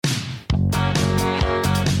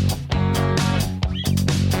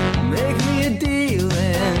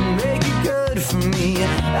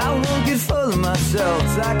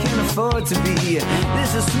afford to be.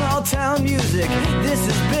 This is small town music, this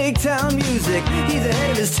is big town music. He's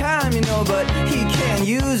ahead of his time, you know, but he can't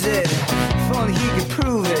use it. If only he could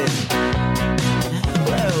prove it.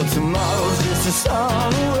 Well, tomorrow's just a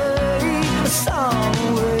song away, a song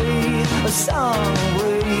away, a song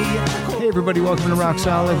away. Hey everybody, welcome to Rock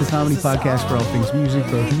Solid, the comedy podcast for all things music,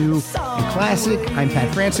 both new and classic. I'm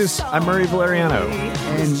Pat Francis. I'm Murray Valeriano.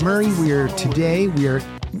 And Murray,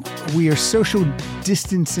 we are social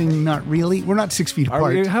distancing, not really. We're not 6 feet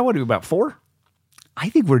apart. How are you, about 4? I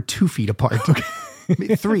think we're 2 feet apart.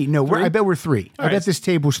 3. No, I bet we're 3. I bet this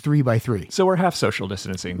table's 3 by 3. So we're half social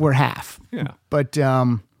distancing. We're half. Yeah. But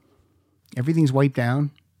everything's wiped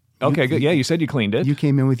down. Okay, good. Yeah, you said you cleaned it. You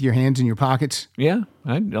came in with your hands in your pockets. Yeah.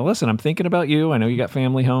 Listen, I'm thinking about you. I know you got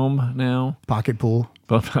family home now. Pocket pool.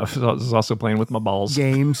 But I was also playing with my balls.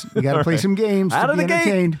 Games. You got to play some games out to of be the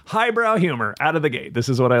entertained. Gate. Highbrow humor. Out of the gate. This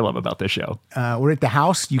is what I love about this show. We're at the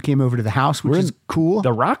house. You came over to the house, which is cool.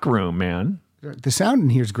 The rock room, man. The sound in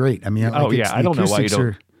here is great. I mean, I don't know why you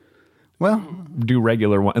don't. Well, do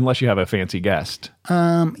regular one unless you have a fancy guest.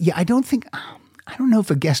 Yeah, I don't know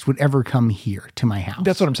if a guest would ever come here to my house.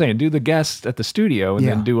 That's what I'm saying. Do the guest at the studio and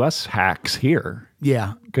then do us hacks here.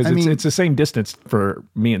 Yeah. Because it's the same distance for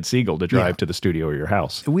me and Siegel to drive to the studio or your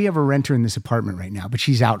house. We have a renter in this apartment right now, but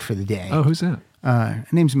she's out for the day. Oh, who's that? Her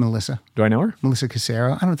name's Melissa. Do I know her? Melissa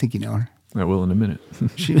Casero. I don't think you know her. I will in a minute.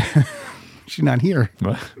 She's not here.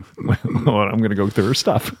 Well, I'm going to go through her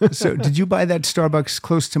stuff. So did you buy that Starbucks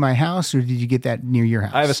close to my house or did you get that near your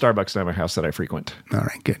house? I have a Starbucks near my house that I frequent. All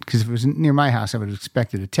right, good. Because if it was near my house, I would have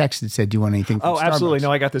expected a text that said, do you want anything from Starbucks? Oh, absolutely.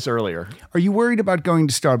 No, I got this earlier. Are you worried about going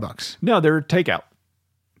to Starbucks? No, they're takeout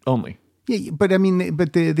only. Yeah, but I mean,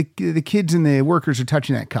 the kids and the workers are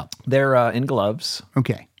touching that cup. They're in gloves.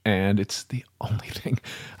 Okay. And it's the only thing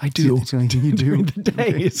I do. It's the only thing you do during the day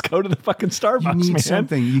is go to the fucking Starbucks. You need man.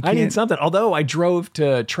 something. I need something. Although I drove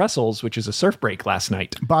to Trestles, which is a surf break last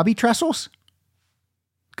night. Bobby Trestles?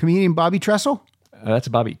 Comedian Bobby Trestle? That's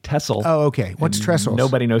Bobby Tessel. Oh, okay. What's Trestles?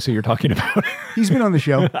 Nobody knows who you're talking about. He's been on the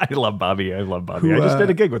show. I love Bobby. I just did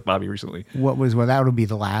a gig with Bobby recently. That'll be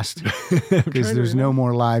the last because there's no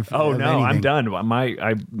more live. Oh no, anything. I'm done.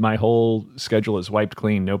 My whole schedule is wiped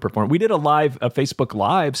clean. No performance. We did a Facebook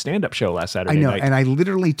Live stand-up show last Saturday I know, night. and I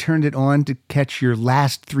literally turned it on to catch your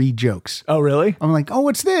last 3 jokes. Oh really? I'm like, oh,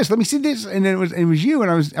 what's this? Let me see this. And then it was you,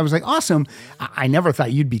 and I was like, awesome. I never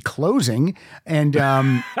thought you'd be closing, and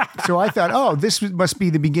so I thought, oh, this must be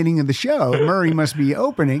the beginning of the show. Murray must be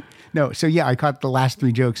opening. No, so yeah, I caught the last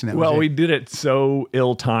 3 jokes, and that was it. We did it so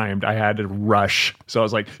ill-timed. I had to rush, so I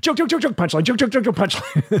was like, joke, punchline, joke,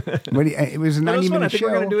 punchline. It was a 90-minute show. I think we're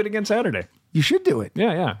going to do it again Saturday. You should do it.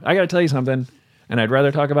 Yeah. I got to tell you something, and I'd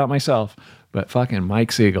rather talk about myself, but fucking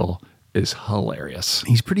Mike Siegel is hilarious.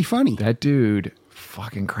 He's pretty funny. That dude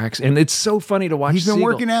fucking cracks, and it's so funny to watch. He's been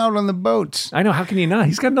Siegel. working out on the boats. I know. How can you not?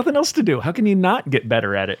 He's got nothing else to do. How can you not get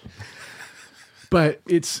better at it? But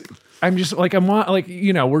I'm just like,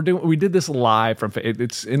 we did this live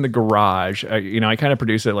it's in the garage. I kind of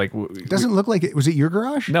produced it like. It doesn't look like it. Was it your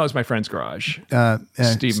garage? No, it's my friend's garage.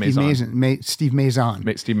 Steve Mazon. Steve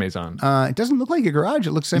Mazon. It doesn't look like a garage.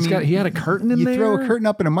 It looks, he had a curtain in there. You throw a curtain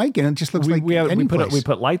up and a mic and it just looks like any place. We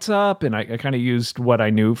put lights up and I kind of used what I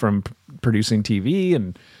knew from producing TV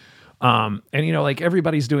and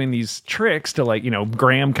everybody's doing these tricks to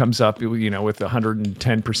Graham comes up, with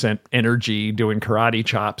 110% energy doing karate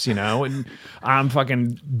chops, and I'm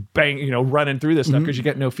fucking running through this stuff because you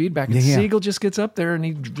get no feedback. And Siegel just gets up there and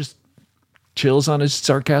he just chills on his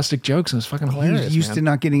sarcastic jokes and it's fucking hilarious. He's used to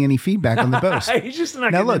not getting any feedback on the boast. He's just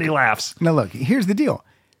not getting any laughs. Now look, here's the deal.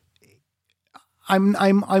 I'm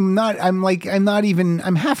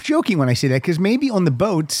half joking when I say that because maybe on the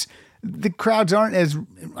boats the crowds aren't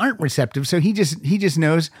receptive, so he just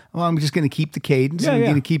knows. Oh, I'm just going to keep the cadence. I'm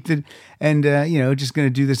going to keep just going to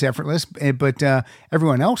do this effortless. But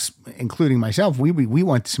everyone else, including myself, we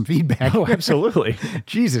want some feedback. Oh, absolutely.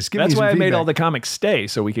 Jesus, give me some That's why I feedback. made all the comics stay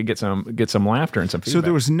so we could get some laughter and some feedback. So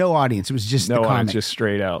there was no audience. It was just the comics. Just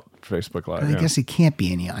straight out Facebook Live. I guess it can't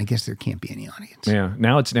be any. I guess there can't be any audience. Yeah.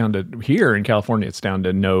 Now it's down to here in California. It's down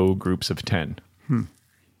to no groups of 10.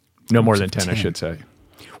 No more than 10, I should say.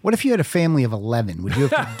 What if you had a family of 11? Would you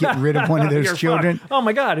have to get rid of one of those children? Oh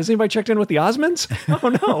my God. Has anybody checked in with the Osmonds? Oh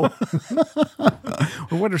no.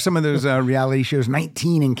 Or what are some of those reality shows,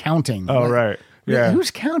 19 and counting? Oh, right. Yeah. Who's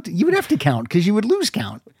counting? You would have to count because you would lose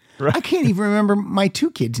count. Right. I can't even remember my 2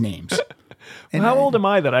 kids' names. And how old am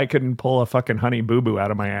I that I couldn't pull a fucking Honey Boo Boo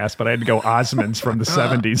out of my ass, but I had to go Osmonds from the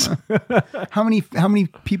 70s? How many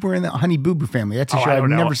people are in the Honey Boo Boo family? That's a show I've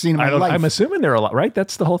never seen in my life. I'm assuming there are a lot, right?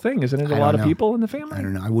 That's the whole thing, isn't it? A lot of people in the family? I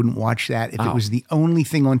don't know. I wouldn't watch that. If it was the only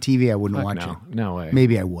thing on TV, I wouldn't watch it. No way.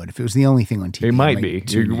 Maybe I would. If it was the only thing on TV. It might be.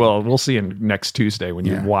 Well, we'll see next Tuesday when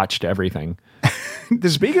you've watched everything.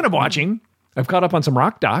 Speaking of watching, I've caught up on some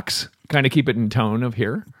rock docs. Kind of keep it in tone of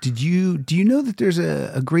here. Do you know that there's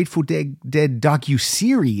a Grateful Dead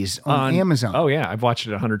docu-series on Amazon? Oh yeah, I've watched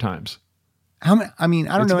it 100 times. How many? I mean,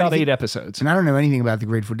 I don't know. It's about 8 episodes. And I don't know anything about the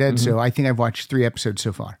Grateful Dead, so I think I've watched 3 episodes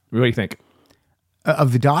so far. What do you think?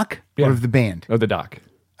 Of the doc or of the band? Of the doc.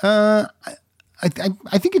 I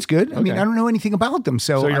think it's good. I mean, I don't know anything about them,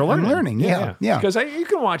 so you're I'm learning. Yeah. Because you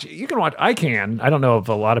can watch. I can. I don't know if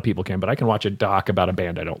a lot of people can, but I can watch a doc about a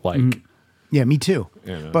band I don't like. Yeah, me too.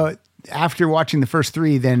 Yeah. But after watching the first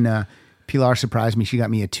 3, then Pilar surprised me. She got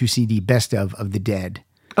me a 2 CD best of the Dead.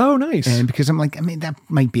 Oh, nice. And because I'm like, I mean, that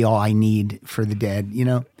might be all I need for the Dead, you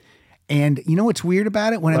know? And you know what's weird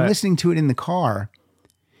about it? When I'm listening to it in the car,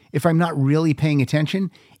 if I'm not really paying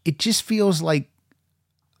attention, it just feels like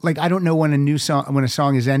I don't know when a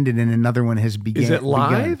song has ended and another one has begun. Is it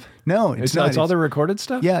live? No, it's not. It's all the recorded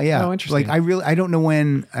stuff? Yeah. Oh, interesting. Like I don't know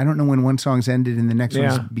when one song's ended and the next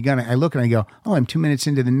one's begun. I look and I go, oh, I'm 2 minutes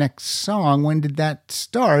into the next song. When did that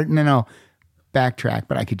start? And then I'll backtrack,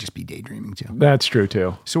 but I could just be daydreaming too. That's true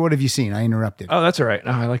too. So what have you seen? I interrupted. Oh, that's all right.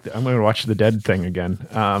 Oh, I like that. I'm going to watch the Dead thing again.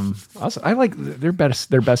 Also, I like their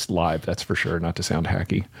best live. That's for sure. Not to sound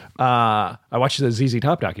hacky. I watched the ZZ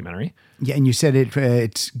Top documentary. Yeah, and you said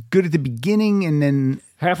it's good at the beginning, and then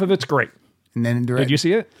half of it's great. And then did you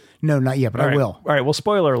see it? No, not yet, but I will. All right. Well,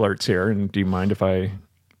 spoiler alerts here. And do you mind if I?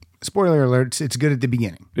 Spoiler alerts. It's good at the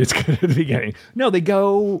beginning. It's good at the beginning. No, they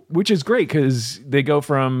go, which is great because they go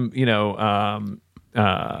from not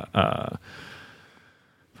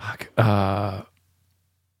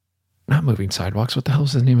Moving Sidewalks. What the hell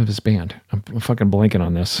is the name of his band? I'm fucking blanking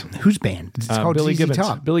on this. Whose band? It's called Billy ZZ Gibbons.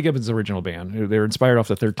 Top. Billy Gibbons' original band. They were inspired off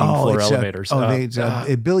the 13th floor elevators.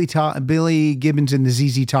 Billy Gibbons and the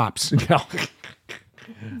ZZ Tops.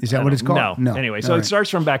 Is that what it's called? No. Anyway, so it starts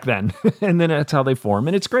from back then, and then that's how they form,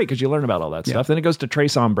 and it's great because you learn about all that stuff. Then it goes to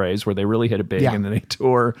Tres Hombres, where they really hit it big, and then they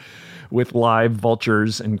tour with live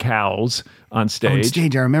vultures and cows on stage. On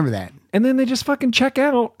stage, I remember that. And then they just fucking check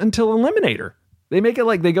out until Eliminator. They make it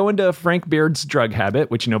like they go into Frank Beard's drug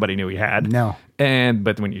habit, which nobody knew he had. No.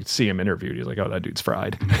 But when you see him interviewed, you're like, oh, that dude's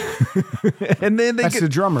fried. And then that's the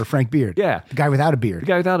drummer, Frank Beard. Yeah. The guy without a beard.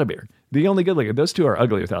 The only good looking. Those two are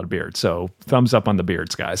ugly without a beard. So thumbs up on the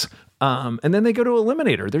beards, guys. And then they go to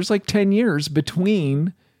Eliminator. There's like 10 years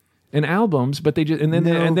between albums, but they just and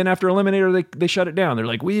then after Eliminator they shut it down. They're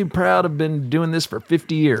like, we proud have been doing this for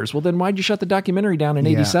 50 years. Well, then why'd you shut the documentary down in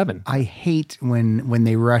 87? I hate when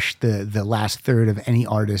they rush the last third of any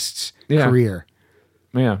artist's career.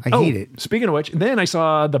 Yeah. I hate it. Speaking of which, then I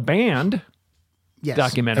saw the band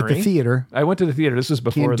documentary at the theater. I went to the theater. This was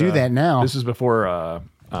before Can't do that now. This was before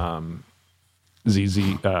World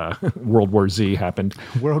War Z happened.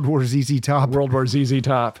 World War ZZ Top. World War ZZ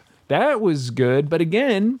Top. That was good, but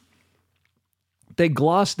again, they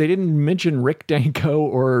didn't mention Rick Danko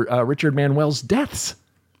or Richard Manuel's deaths.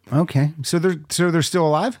 Okay, so they're still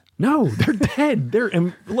alive? No, they're dead.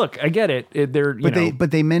 Look, I get it.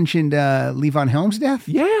 But they mentioned Levon Helm's death.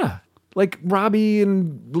 Yeah, like Robbie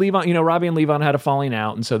and Levon had a falling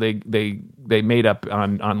out, and so they made up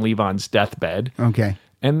on Levon's deathbed. Okay,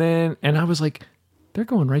 and I was like, they're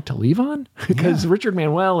going right to Levon because Richard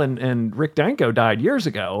Manuel and Rick Danko died years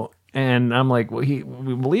ago. And I'm like, well,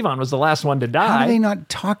 Levon was the last one to die. How do they not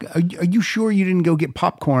talk? Are you sure you didn't go get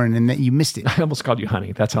popcorn and that you missed it? I almost called you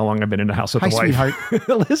honey. That's how long I've been in the house with the wife. Sweetheart.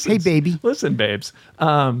 Hey, baby. Listen, babes.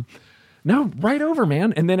 No, right over,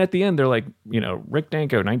 man. And then at the end, they're like, Rick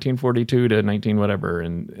Danko, 1942 to 19 whatever,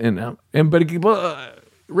 but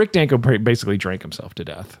Rick Danko basically drank himself to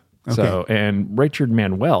death. Okay. So, and Richard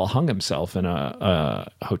Manuel hung himself in a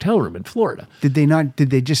hotel room in Florida. Did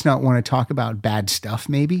they just not want to talk about bad stuff?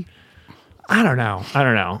 Maybe. I don't know.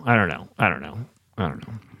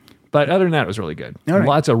 But other than that, it was really good. Right.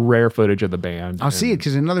 Lots of rare footage of the band. I'll see it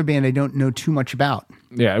because another band I don't know too much about.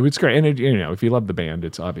 Yeah, it's great. And if you love the band,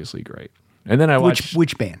 it's obviously great. And then I watched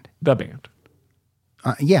which band? The band.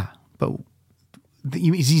 Yeah, but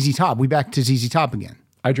ZZ Top. We back to ZZ Top again.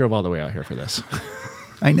 I drove all the way out here for this.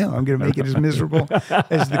 I know. I'm going to make it as miserable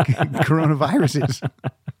as the coronavirus is.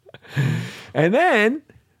 And then,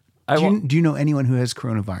 do you know anyone who has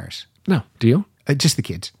coronavirus? No. Do you? Just the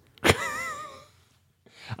kids.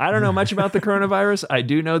 I don't know much about the coronavirus. I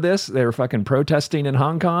do know this. They were fucking protesting in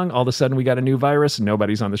Hong Kong. All of a sudden we got a new virus and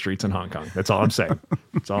nobody's on the streets in Hong Kong. That's all I'm saying.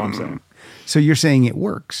 That's all I'm saying. So you're saying it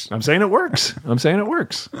works? I'm saying it works.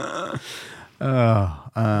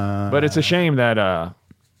 But it's a shame that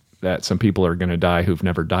that some people are going to die who've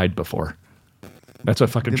never died before. That's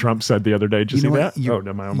what fucking Trump said the other day. Did you see that?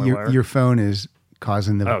 Am I on my wire? Your phone is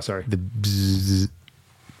causing the... Oh, sorry. The bzzz.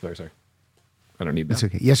 Sorry. I don't need that. It's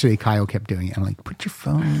okay. Yesterday, Kyle kept doing it. I'm like, put your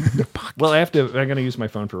phone in your pocket. Well, I'm going to use my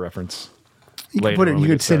phone for reference. You can put it. You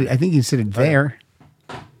could sit it. I think you can sit it there.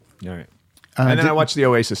 All right. And then I watched the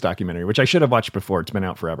Oasis documentary, which I should have watched before. It's been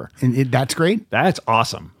out forever. And that's great? That's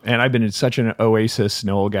awesome. And I've been in such an Oasis,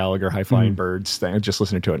 Noel Gallagher, High Flying Birds thing. I'm just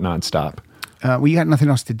listening to it nonstop. Well, you got nothing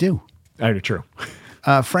else to do. True.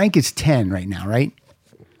 Frank is 10 right now, right?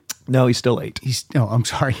 No, he's still 8. I'm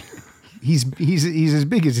sorry. He's as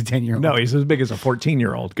big as a 10-year-old. No, he's as big as a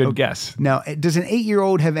 14-year-old. Good guess. Now, does an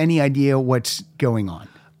 8-year-old have any idea what's going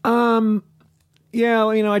on? Yeah,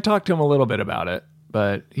 well, I talked to him a little bit about it,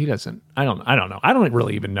 but he doesn't. I don't know. I don't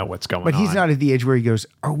really even know what's going on. But he's not at the age where he goes,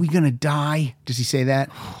 "Are we going to die?" Does he say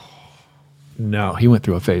that? No, he went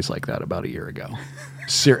through a phase like that about a year ago.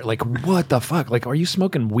 Like, what the fuck? Like, are you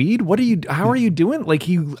smoking weed? How are you doing? Like,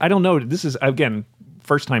 I don't know. This is, again,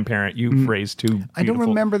 first-time parent. You phrased too beautiful. I don't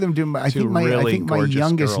remember them doing, I think my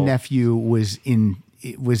youngest nephew was in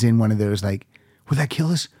one of those, like, will that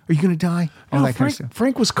kill us? Are you going to die? All that kind of stuff.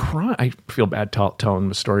 Frank was crying. I feel bad telling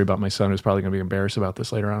the story about my son, who's probably going to be embarrassed about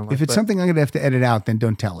this later on. If it's something I'm going to have to edit out, then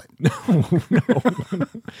don't tell it.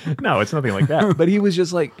 No, it's nothing like that. But he was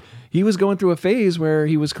just like, he was going through a phase where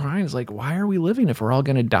he was crying. It's like, why are we living if we're all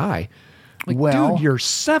going to die? Like, dude, you're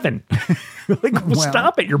 7.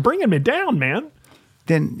 Stop it. You're bringing me down, man.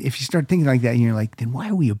 Then if you start thinking like that, and you're like, then why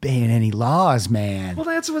are we obeying any laws, man? Well,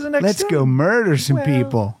 that was the next Let's step. go murder some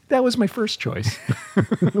people. That was my first choice.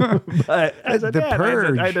 But as a dad,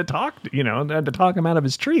 Purge. I had to talk him out of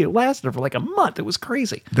his tree. It lasted for like a month. It was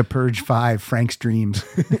crazy. The Purge 5, Frank's Dreams.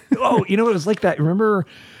 Oh, it was like that. Remember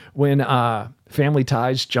when Family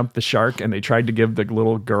Ties jumped the shark and they tried to give the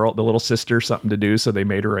little sister something to do, so they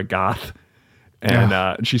made her a goth?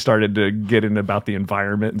 And she started to get in about the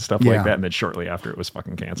environment and stuff like that. And then shortly after, it was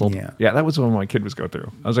fucking canceled. Yeah, that was when my kid was going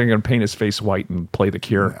through. I was going to paint his face white and play The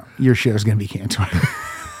Cure. Yeah. Your show's going to be canceled.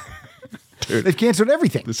 Dude. They've canceled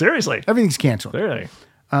everything. Seriously. Everything's canceled. Really?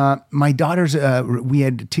 My daughter's, we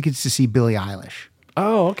had tickets to see Billie Eilish.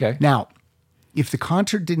 Oh, okay. Now, if the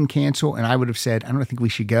concert didn't cancel and I would have said, I don't think we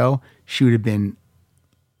should go, she would have been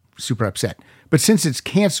super upset. But since it's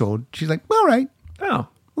canceled, she's like, well, all right. Oh.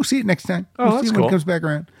 We'll see it next time. Oh, we'll see when it comes back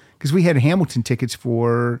around. Because we had Hamilton tickets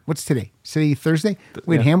for, what's today? Today, Thursday?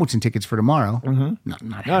 We had Hamilton tickets for tomorrow. Mm-hmm.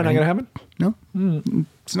 Not going to happen? No.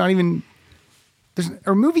 It's not even,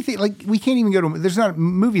 or movie theater, like we can't even go to,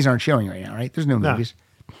 movies aren't showing right now, right? There's no movies.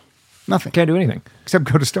 Nothing. Can't do anything. Except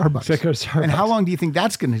go to Starbucks. And how long do you think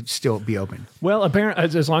that's going to still be open? Well, apparently,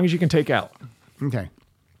 as long as you can take out. Okay.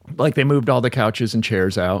 Like they moved all the couches and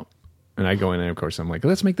chairs out. And I go in and, of course, I'm like,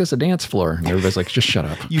 let's make this a dance floor. And everybody's like, just shut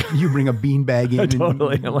up. You bring a beanbag in.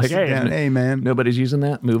 Totally. I'm like, hey, man. Nobody's using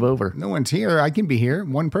that. Move over. No one's here. I can be here.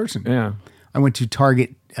 One person. Yeah. I went to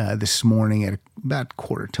Target this morning at about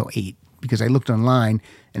 7:45 because I looked online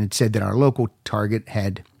and it said that our local Target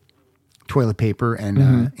had toilet paper and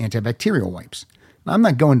antibacterial wipes. Now, I'm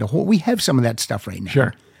not going to we have some of that stuff right now.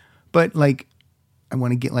 Sure. But like, I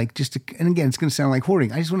want to get like and again, it's going to sound like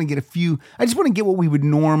hoarding. I just want to get I just want to get what we would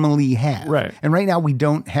normally have. Right. And right now we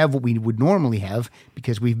don't have what we would normally have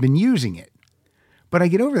because we've been using it. But I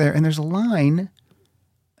get over there and there's a line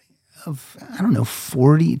of,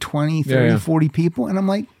 40, 20, 30, 40 people. And I'm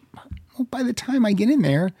like, well, by the time I get in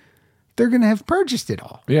there, they're going to have purchased it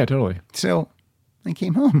all. Yeah, totally. So I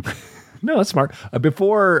came home. No, that's smart.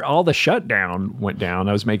 Before all the shutdown went down,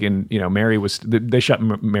 I was making, Mary they shut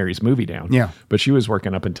Mary's movie down. Yeah. But she was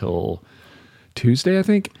working up until Tuesday, I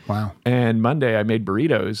think. Wow. And Monday I made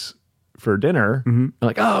burritos for dinner. Mm-hmm. I'm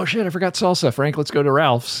like, oh shit, I forgot salsa. Frank, let's go to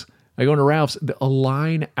Ralph's. I go into Ralph's. A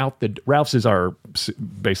line out Ralph's is our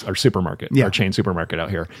supermarket, our chain supermarket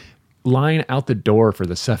out here. Line out the door for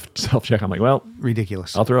the self-check. I'm like, well,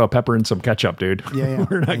 ridiculous. I'll throw a pepper and some ketchup, dude. Yeah.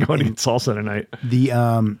 We're not going to eat salsa tonight.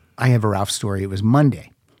 I have a Ralph story. It was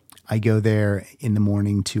Monday. I go there in the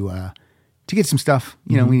morning to get some stuff.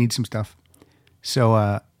 We need some stuff.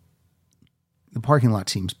 So the parking lot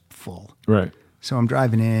seems full. Right. So I'm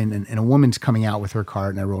driving in and a woman's coming out with her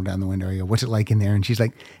cart and I roll down the window. I go, what's it like in there? And she's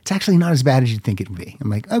like, it's actually not as bad as you'd think it would be. I'm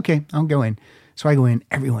like, okay, I'll go in. So I go in.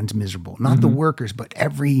 Everyone's miserable. Not the workers, but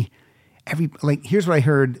every here's what I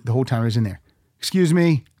heard the whole time I was in there. Excuse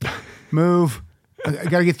me, move. I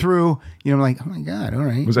got to get through. You know, I'm like, oh my God, all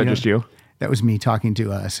right. Was that just you? That was me talking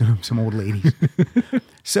to some old ladies.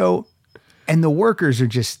 So, and the workers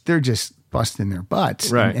they're just busting their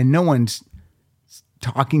butts. Right. And no one's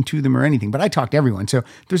talking to them or anything. But I talk to everyone. So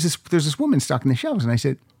there's this woman stocking the shelves. And I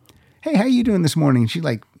said, hey, how you doing this morning? And she's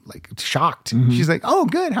like shocked. Mm-hmm. She's like, oh,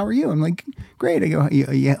 good. How are you? I'm like, great. I go,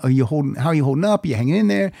 yeah, how are you holding up? Are you hanging in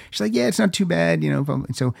there? She's like, yeah, it's not too bad. You know,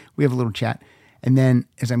 and so we have a little chat. And then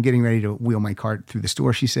as I'm getting ready to wheel my cart through the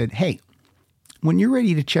store, she said, hey, when you're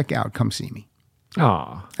ready to check out, come see me.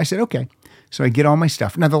 Oh, I said, okay. So I get all my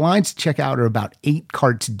stuff. Now the lines to check out are about 8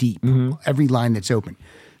 carts deep, every line that's open.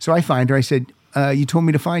 So I find her. I said, you told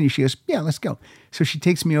me to find you. She goes, yeah, let's go. So she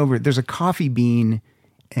takes me over. There's a coffee bean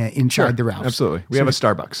inside the Ralph's. Absolutely. We have a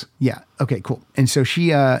Starbucks. Yeah. Okay, cool. And so she,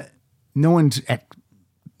 no one's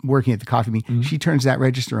working at the coffee bean. Mm-hmm. She turns that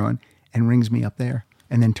register on and rings me up there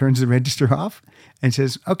and then turns the register off and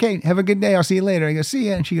says, okay, have a good day. I'll see you later. I go, see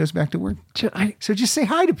ya. And she goes back to work. So just say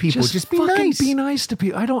hi to people. Just be nice. Be nice to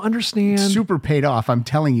people. I don't understand. Super paid off. I'm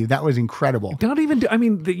telling you, that was incredible. Don't even,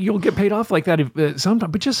 you'll get paid off like that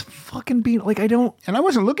sometimes, but just fucking be like, I don't. And I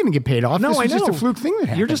wasn't looking to get paid off. No, this was I know. just a fluke thing that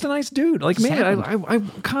happened. You're just a nice dude. Like, man, I'm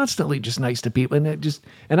constantly just nice to people. And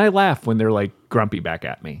I laugh when they're like grumpy back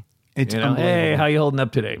at me. It's hey, how you holding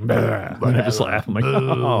up today? And I just laugh. I'm like,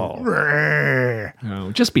 oh,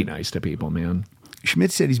 just be nice to people, man.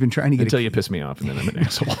 Schmidt said he's been trying to get... Until you piss me off, and then I'm an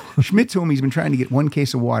asshole. Schmidt told me he's been trying to get 1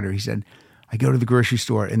 case of water. He said, I go to the grocery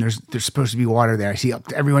store, and there's supposed to be water there. I see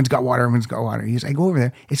everyone's got water. He goes, I go over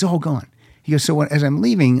there. It's all gone. He goes, so as I'm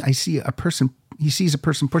leaving, I see he sees a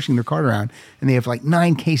person pushing their cart around, and they have like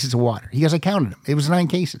 9 cases of water. He goes, I counted them. It was 9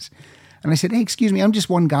 cases. And I said, hey, excuse me, I'm just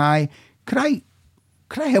one guy. Could I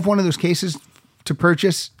have one of those cases to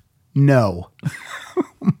purchase? No.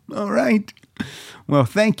 All right. Well,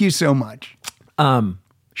 thank you so much.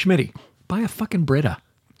 Schmitty, buy a fucking Brita.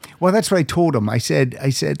 Well, that's what I told him. I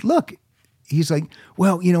said, look, he's like,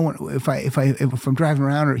 well, you know what, if I'm driving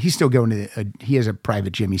around, or he's still going to, he has a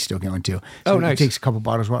private gym he's still going to. So nice. He takes a couple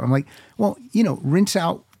bottles of water. I'm like, well, you know, rinse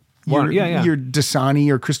out your Dasani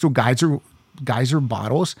or Crystal Geyser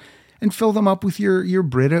bottles and fill them up with your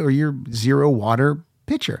Brita or your zero water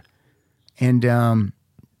pitcher. And,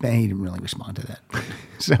 he didn't really respond to that.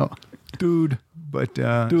 So, dude, I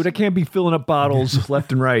can't be filling up bottles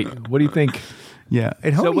left and right. What do you think? Yeah.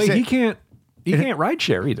 At home, so wait, he can't ride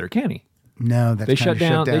share either, can he? No, that's they shut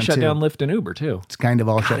down. They shut too. down Lyft and Uber too. It's kind of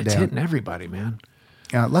all shut It's down. hitting everybody, man.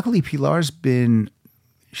 Luckily, Pilar's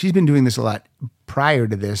she's been doing this a lot prior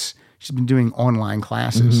to this. She's been doing online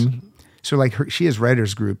classes. Mm-hmm. So like she has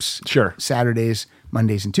writers groups. Sure. Saturdays,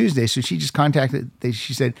 Mondays, and Tuesdays. So she just contacted.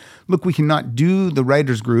 She said, "Look, we cannot do the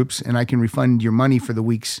writers groups, and I can refund your money for the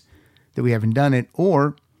weeks that we haven't done it,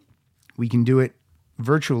 or we can do it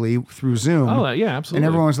virtually through Zoom." Oh, yeah, absolutely. And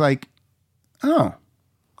everyone was like, "Oh,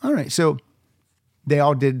 all right." So they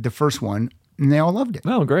all did the first one, and they all loved it.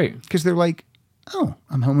 Oh, great! Because they're like, "Oh,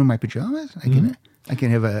 I'm home in my pajamas. I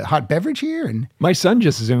can have a hot beverage here." And my son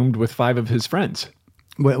just Zoomed with 5 of his friends.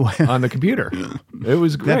 On the computer. It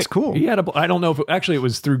was great. That's cool. He had I don't know if it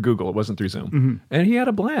was through Google. It wasn't through Zoom. Mm-hmm. And he had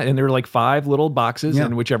a blast. And there were like 5 little boxes,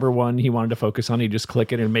 and whichever one he wanted to focus on, he'd just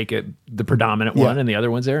click it and make it the predominant one, and the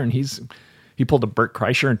other one's there. And he pulled a Bert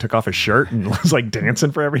Kreischer and took off his shirt and was like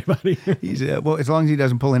dancing for everybody. He's well, as long as he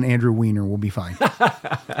doesn't pull an Andrew Weiner, we'll be fine.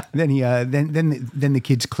 Then he then the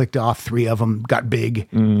kids clicked off. 3 of them got big,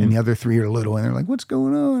 and the other 3 are little, and they're like, "What's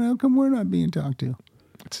going on? How come we're not being talked to?"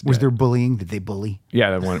 Was there bullying? Did they bully?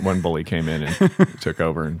 Yeah, one bully came in and took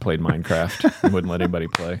over and played Minecraft and wouldn't let anybody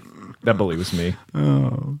play. That bully was me.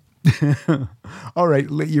 Oh. All right,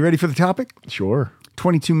 you ready for the topic? Sure.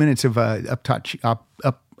 22 minutes of up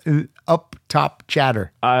top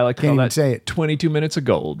chatter. I like to call that say it. 22 minutes of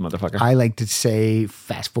gold, motherfucker. I like to say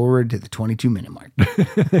fast forward to the 22-minute mark.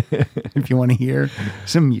 If you want to hear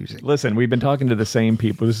some music. Listen, we've been talking to the same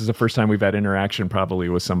people. This is the first time we've had interaction probably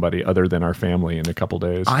with somebody other than our family in a couple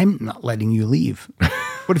days. I'm not letting you leave.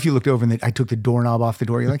 What if you looked over and I took the doorknob off the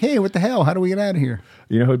door? You're like, hey, what the hell? How do we get out of here?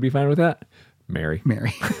 You know who'd be fine with that? Mary.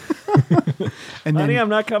 And Honey, I'm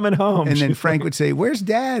not coming home. And then Frank would say, where's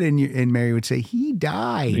Dad? And Mary would say, he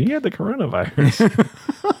died. He had the coronavirus.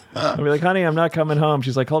 I'd be like, honey, I'm not coming home.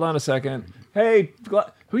 She's like, hold on a second. Hey, who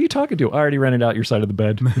are you talking to? I already rented out your side of the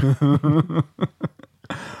bed.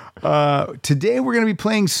 Today we're going to be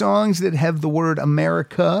playing songs that have the word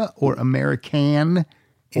America or American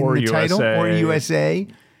in the title, or USA.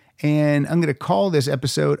 And I'm going to call this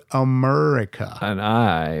episode aMURRica. And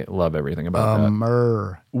I love everything about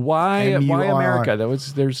that. Why America?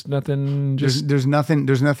 There's nothing. There's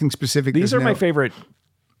nothing specific. These are my favorite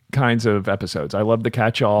kinds of episodes. I love the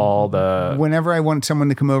catch-all. Whenever I want someone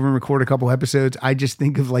to come over and record a couple episodes, I just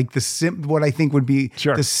think of like what I think would be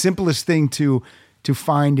the simplest thing to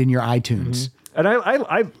find in your iTunes. And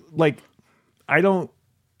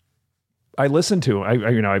I listen to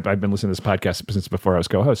I've been listening to this podcast since before I was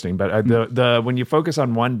co-hosting, but when you focus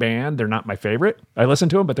on one band, they're not my favorite. I listen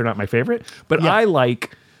to them, but they're not my favorite. But I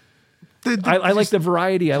like I like the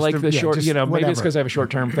variety. I like the short, maybe it's because I have a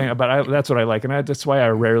short-term thing, but that's what I like. And that's why I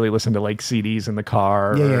rarely listen to like CDs in the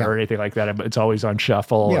car or anything like that. It's always on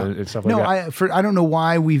shuffle and stuff like that. I don't know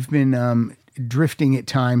why we've been drifting at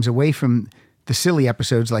times away from the silly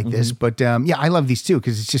episodes like this, but I love these too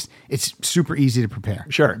because it's super easy to prepare.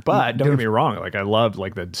 Sure, but don't get me wrong. Like I love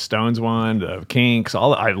like the Stones one, the Kinks,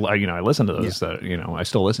 all. I listen to those. I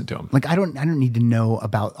still listen to them. Like I don't need to know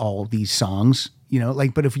about all these songs.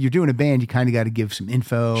 But if you're doing a band, you kind of got to give some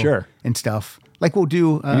info, and stuff. Like we'll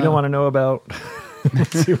do. You don't want to know about.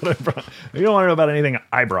 Let's see what I brought. You don't want to know about anything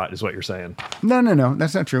I brought, is what you're saying. No,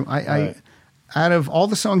 that's not true. I out of all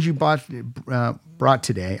the songs you brought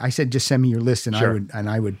today, I said just send me your list, and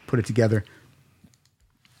I would put it together.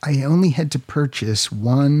 I only had to purchase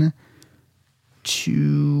 1,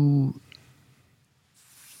 2,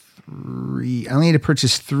 3. I only had to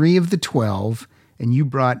purchase 3 of the 12, and you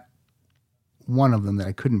brought one of them that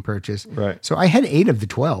I couldn't purchase. Right. So I had 8 of the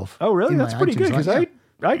 12. Oh, really? That's pretty good because I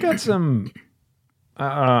got some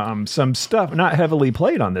stuff not heavily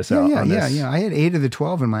played on this. Yeah. I had 8 of the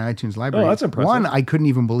 12 in my iTunes library. Oh, that's impressive. One I couldn't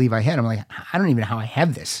even believe I had. I'm like, I don't even know how I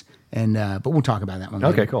have this. And but we'll talk about that one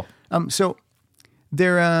later. Okay, cool. So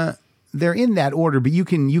they're in that order, but you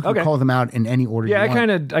can call them out in any order. Yeah, you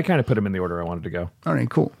want. I kind of put them in the order I wanted to go. All right,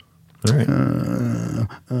 cool. All right.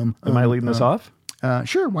 Am I leading this off?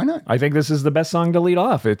 Sure, why not? I think this is the best song to lead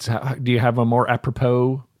off. Do you have a more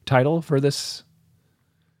apropos title for this?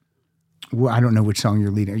 Well, I don't know which song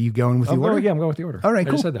you're leading. Are you going with the order? Yeah, I'm going with the order. All right, I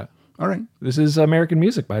cool. just said that. All right. This is American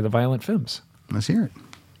Music by the Violent Femmes. Let's hear it.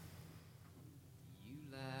 You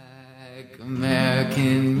like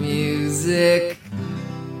American music.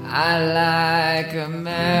 I like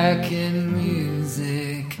American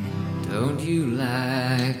music. Don't you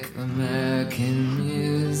like American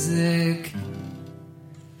music,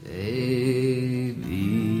 baby?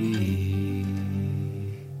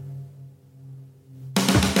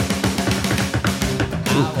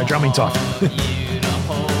 Ooh, that drumming's off.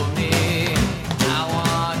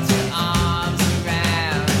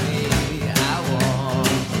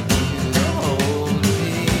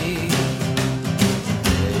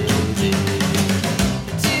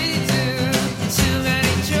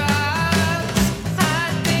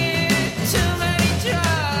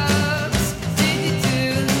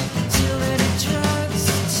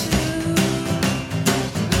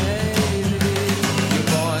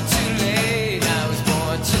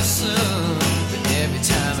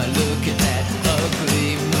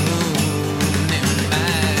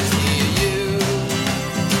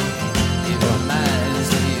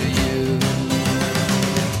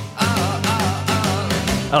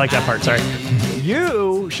 I like that part, sorry.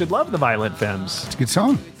 You should love the Violent Femmes. It's a good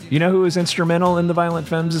song. You know who was instrumental in the Violent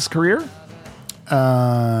Femmes' career?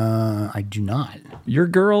 I do not. Your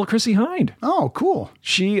girl, Chrissie Hynde. Oh, cool.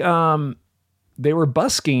 She, they were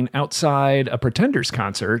busking outside a Pretenders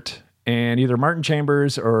concert, and either Martin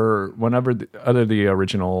Chambers or one of the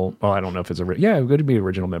original, well, I don't know if it's it would be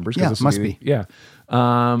original members. Yeah, it must be. Yeah.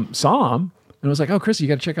 Saw him and was like, oh, Chrissie, you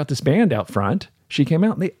got to check out this band out front. She came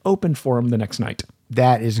out and they opened for him the next night.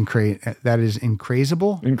 That is that is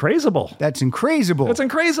incrazable. Incrazable. That's incrazable. That's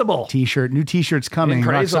incrazable. T-shirt. New T-shirts coming.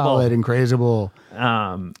 Rock solid. Incrazable.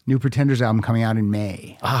 New Pretenders album coming out in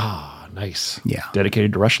May. Ah, nice. Yeah.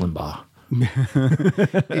 Dedicated to Rush Limbaugh.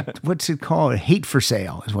 What's it called? Hate for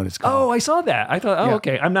Sale is what it's called. Oh, I saw that. I thought,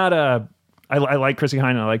 okay. I'm not I like Chrissie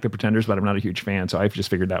Hynde and I like the Pretenders, but I'm not a huge fan, so I just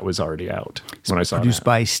figured that was already out when I saw it. Produced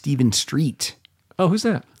by Stephen Street. Oh, who's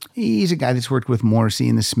that? He's a guy that's worked with Morrissey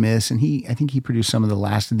and the Smiths, and I think he produced some of the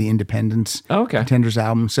last of the Independents. Oh, okay. Pretenders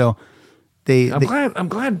album. So I'm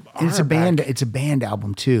glad. It's a band. It's a band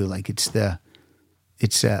album too. Like it's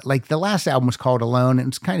like the last album was called Alone, and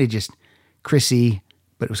it's kind of just Chrissy,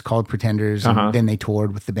 but it was called Pretenders, and then they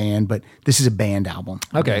toured with the band. But this is a band album.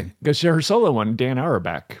 Okay, because her solo one, Dan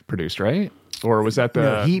Auerbach produced, right? Or was that the?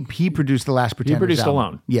 No, he produced the last Pretenders. He produced album.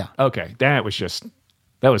 Alone. Yeah. Okay, that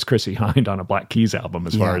was Chrissie Hynde on a Black Keys album,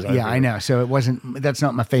 as far as I know. So it wasn't. That's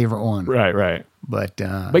not my favorite one. Right. But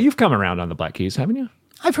you've come around on the Black Keys, haven't you?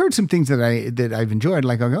 I've heard some things that I've enjoyed.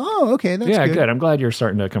 Like I go, oh, okay, that's good. I'm glad you're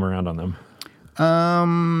starting to come around on them.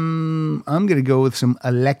 I'm gonna go with some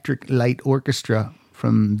Electric Light Orchestra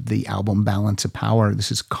from the album Balance of Power.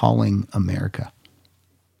 This is Calling America.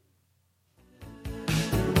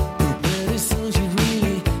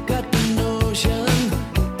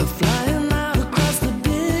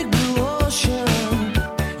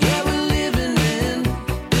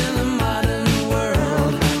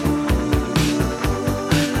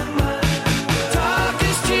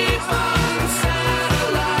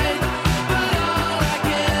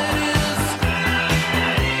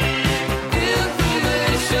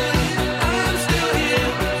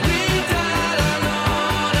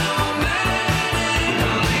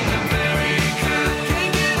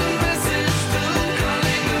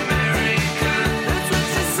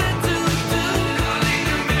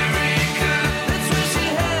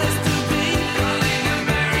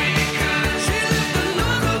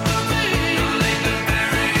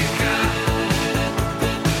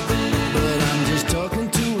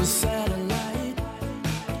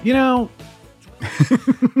 You know,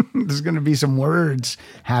 There's going to be some words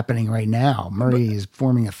happening right now. Murray is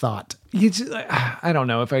forming a thought. I don't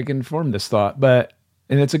know if I can form this thought, but,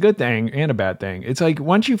 and it's a good thing and a bad thing. It's like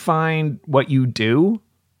once you find what you do,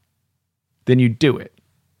 then you do it.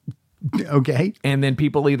 Okay. And then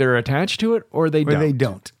people either attach to it or they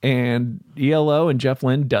don't. And ELO and Jeff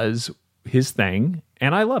Lynne does his thing,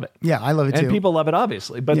 and I love it. Yeah, I love it too. And people love it,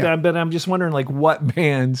 obviously. But I'm just wondering, like, what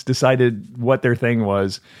bands decided what their thing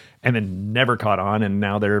was and then never caught on, and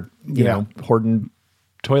now they're, you know, hoarding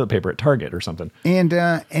toilet paper at Target or something. And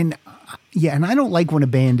I don't like when a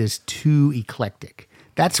band is too eclectic.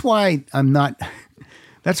 That's why I'm not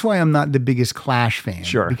the biggest Clash fan.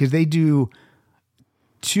 Sure. Because they do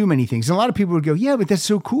too many things. And a lot of people would go, yeah, but that's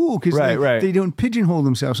so cool because they don't pigeonhole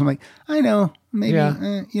themselves. I'm like, I know, maybe,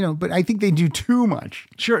 but I think they do too much.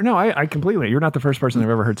 Sure. No, I completely, you're not the first person I've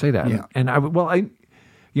ever heard say that. Yeah. And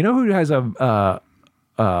you know who has a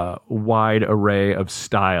wide array of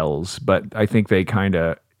styles, but I think they kind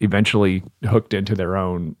of eventually hooked into their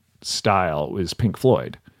own style, is Pink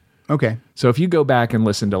Floyd. Okay. So if you go back and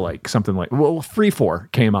listen to like something like, well, Free 4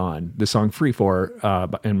 came on, the song Free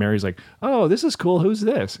 4, and Mary's like, oh, this is cool. Who's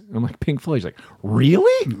this? And I'm like, Pink Floyd. She's like,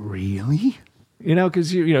 really? Really? You know,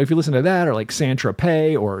 because you know, if you listen to that, or like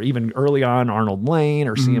Saint-Tropez, or even early on Arnold Lane,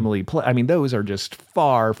 or CMLE Play, I mean, those are just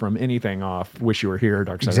far from anything off Wish You Were Here,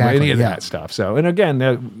 Dark Side, any of that stuff. So, and again,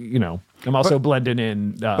 you know, I'm also blending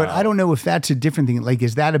in. But I don't know if that's a different thing. Like,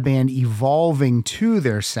 is that a band evolving to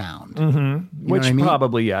their sound? Mm-hmm. Which I mean?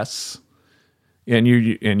 Probably yes. And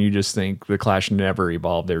you just think the Clash never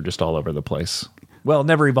evolved; they're just all over the place. Well,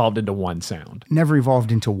 never evolved into one sound. Never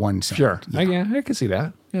evolved into one sound. Sure. Yeah, I can see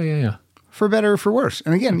that. Yeah. For better or for worse.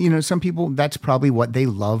 And again, you know, some people, that's probably what they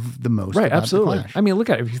love the most. Right, about absolutely. The Clash. I mean, look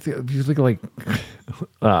at it. If you think of like,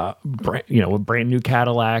 a brand new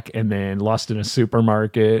Cadillac, and then Lost in a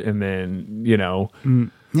Supermarket, and then, you know.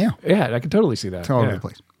 Yeah, I can totally see that. It's all over the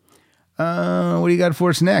place. What do you got for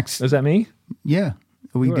us next? Is that me? Yeah.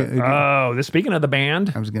 Speaking of the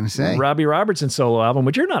band, I was going to say Robbie Robertson's solo album,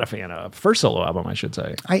 which you're not a fan of. First solo album, I should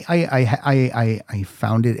say. I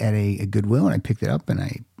found it at a Goodwill, and I picked it up, and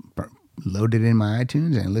I loaded it in my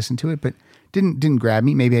iTunes, and I listened to it, but didn't grab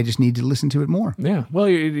me. Maybe I just need to listen to it more. Yeah. Well,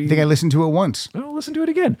 I think I listened to it once. I'll listen to it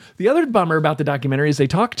again. The other bummer about the documentary is they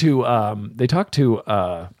talk to oh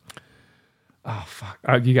fuck.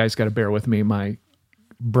 You guys got to bear with me. My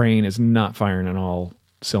brain is not firing on all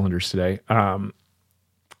cylinders today.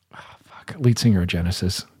 Lead singer of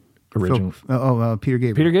Genesis. Original. Peter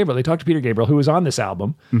Gabriel. Peter Gabriel. They talked to Peter Gabriel, who was on this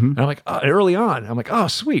album. And I'm like, early on, I'm like, oh,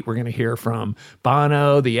 sweet. We're going to hear from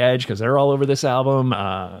Bono, The Edge, because they're all over this album.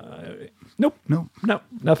 Nope.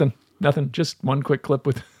 Nothing. Just one quick clip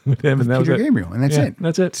with him. And that Peter was it. Gabriel. And that's it.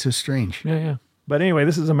 That's it. It's so strange. Yeah. But anyway,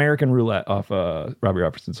 this is American Roulette off Robbie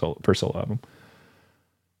Robertson's first solo album.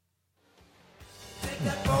 Take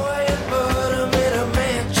that boy and put him in a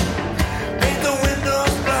mansion. Paint the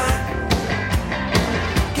windows black.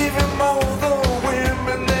 Give him all the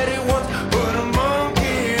women that he wants. Put a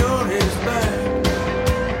monkey on his back.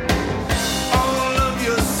 All of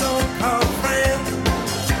your so-called friends,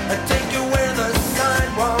 I take you where the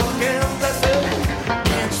sidewalk ends. I said,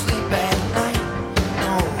 can't sleep at night.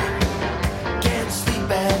 No, can't sleep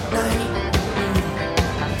at night.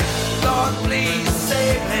 Lord, please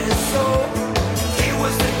save his soul. He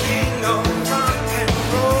was the king of rock and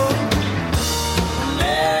roll.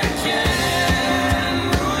 American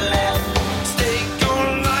roulette, stake your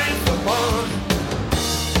life upon.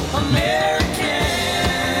 American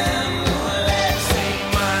roulette,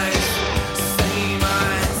 same eyes.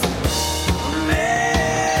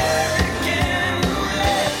 American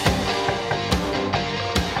roulette.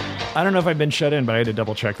 I don't know if I've been shut in, but I had to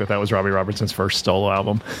double check that was Robbie Robertson's first solo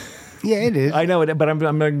album. Yeah, it is. I know it, but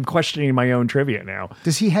I'm questioning my own trivia now.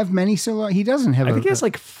 Does he have many solo? He doesn't have. I think he has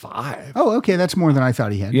like 5. Oh, okay, that's more than I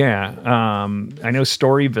thought he had. Yeah, I know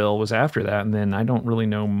Storyville was after that, and then I don't really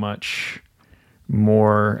know much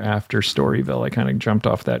more after Storyville. I kind of jumped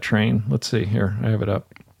off that train. Let's see here. I have it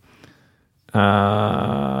up.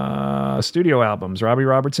 Studio albums: Robbie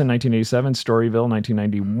Robertson, 1987; Storyville,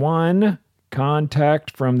 1991;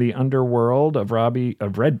 Contact from the Underworld of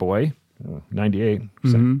Red Boy, 98.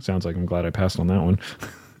 Sounds like I'm glad I passed on that one.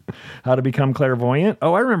 How to Become Clairvoyant.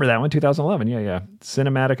 Oh, I remember that one. 2011. Yeah.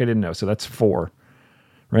 Cinematic, I didn't know. So that's 4.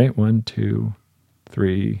 Right? 1, 2,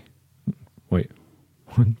 3. Wait.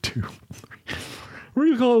 1, 2, 3. What do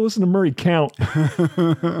you call it? Listen to Murray count.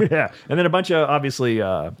 Yeah. And then a bunch of, obviously,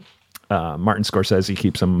 Martin Scorsese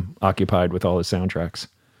keeps him occupied with all his soundtracks.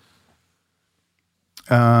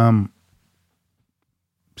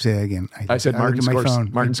 Say that again. I said Martin looked at my phone.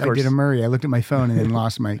 Martin I did aMURRica. I looked at my phone and then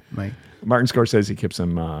lost my. Martin Scorsese keeps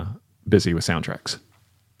him busy with soundtracks.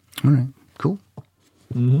 All right. Cool.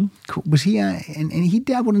 Mm-hmm. Cool. Was he? And he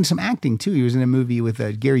dabbled in some acting too. He was in a movie with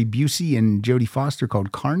Gary Busey and Jodie Foster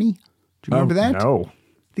called Carney. Do you remember that? No. I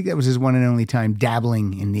think that was his one and only time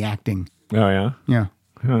dabbling in the acting. Oh yeah. Yeah.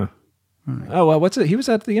 Huh. Right. Oh well, what's it? He was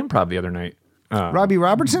at the Improv the other night. Robbie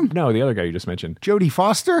Robertson? No, the other guy you just mentioned. Jodie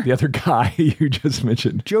Foster? The other guy you just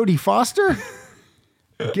mentioned. Jodie Foster?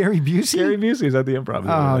 Gary Busey? Gary Busey is at the Improv.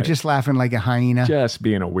 Oh, just laughing like a hyena. Just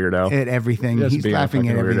being a weirdo. At everything. Just He's laughing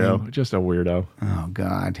at everything. Weirdo. Just a weirdo. Oh,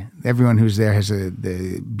 God. Everyone who's there has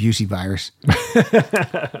the Busey virus.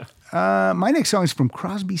 My next song is from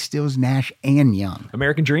Crosby, Stills, Nash, and Young.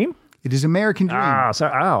 American Dream? It is American Dream.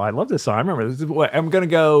 I love this song. I remember this. I'm going to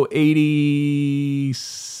go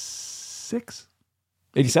 86?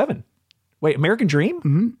 87. Wait, American Dream?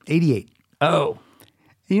 Mm-hmm. 88. Oh.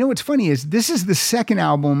 You know what's funny is this is the second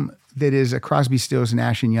album that is a Crosby, Stills,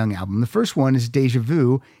 Nash and Young album. The first one is Deja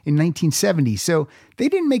Vu in 1970. So they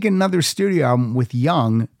didn't make another studio album with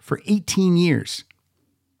Young for 18 years.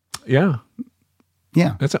 Yeah.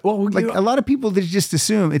 Yeah. That's a lot of people that just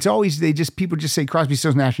assume it's always people just say Crosby,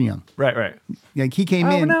 Stills, Nash and Young. Right. Like he came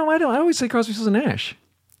in. No, I don't. I always say Crosby, Stills and Nash.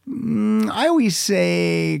 I always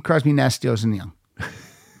say Crosby, Nash, Stills and Young.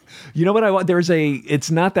 You know what I want?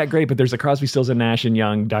 It's not that great, but there's a Crosby, Stills and Nash and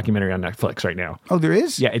Young documentary on Netflix right now. Oh, there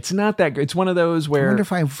is? Yeah, it's not that great. It's one of those where... I wonder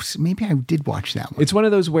if maybe I did watch that one. It's one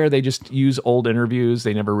of those where they just use old interviews.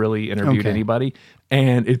 They never really interviewed anybody.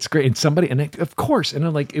 And it's great. And somebody, of course, and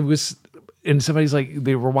I'm like, it was, and somebody's like,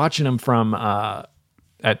 they were watching them from, at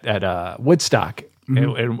Woodstock.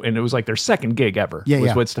 Mm-hmm. And it was like their second gig ever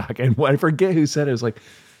was Woodstock. And I forget who said it. It was like,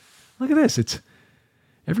 look at this. It's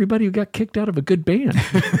everybody who got kicked out of a good band.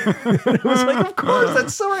 It was like, of course,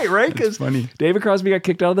 that's so right? Because David Crosby got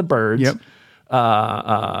kicked out of the Byrds. Yep.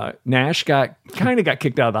 Nash got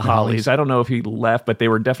kicked out of the Hollies. I don't know if he left, but they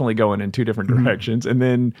were definitely going in two different directions. And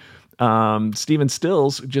then Stephen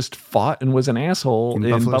Stills just fought and was an asshole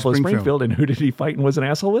in Buffalo Springfield. And who did he fight and was an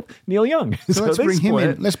asshole with? Neil Young. So let's bring him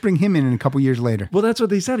in. Let's bring him in a couple years later. Well, that's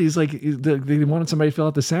what they said. He's like, they wanted somebody to fill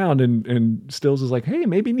out the sound, and Stills was like, hey,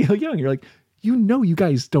 maybe Neil Young. You're like, you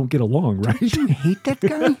guys don't get along, right? Don't you hate that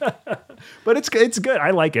guy? But it's good.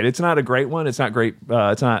 I like it. It's not a great one. It's not great.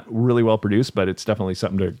 It's not really well produced, but it's definitely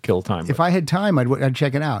something to kill time with. If I had time, I'd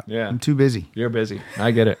check it out. Yeah. I'm too busy. You're busy.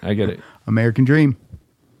 I get it. American Dream.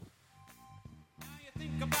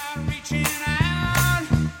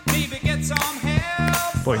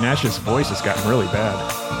 Boy, Nash's voice has gotten really bad.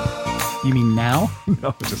 You mean now?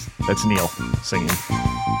 No, that's Neil singing.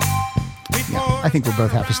 Yeah, I think we're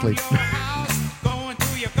both half asleep. Going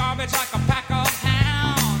through your garbage like a pack of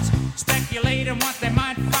hounds, speculating what they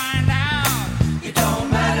might find out. It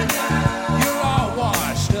don't matter now. You're all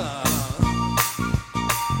washed up.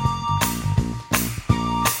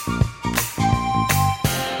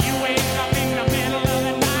 You wake up in the middle of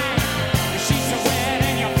the night. Your sheets are wet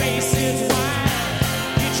and your face is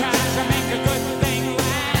white. You try to make a good thing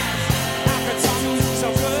last. How could something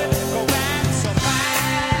so good go bad so fast?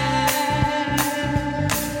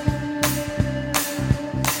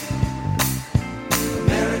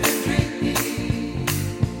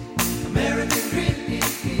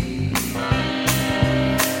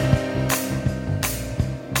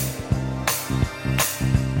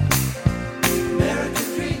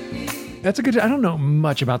 That's a good. I don't know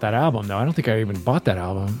much about that album though. I don't think I even bought that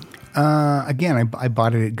album. Again, I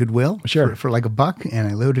bought it at Goodwill for like $1, and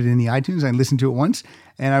I loaded it in the iTunes. I listened to it once,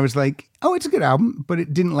 and I was like, "Oh, it's a good album," but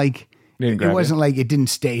it didn't like. It wasn't like it didn't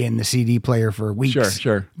stay in the CD player for weeks.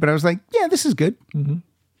 Sure. But I was like, "Yeah, this is good." Mm-hmm.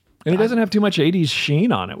 And it doesn't have too much 80s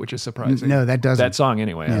sheen on it, which is surprising. No, that doesn't. That song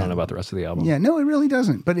anyway. Yeah. I don't know about the rest of the album. Yeah, no, it really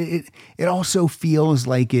doesn't. But it also feels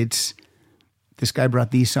like it's this guy brought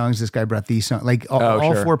these songs, this guy brought these songs. Like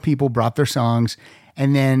all four people brought their songs,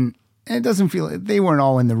 and then it doesn't feel they weren't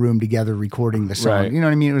all in the room together recording the song. Right. You know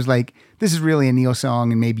what I mean? It was like this is really a Neil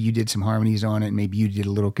song, and maybe you did some harmonies on it, and maybe you did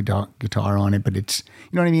a little guitar on it, but it's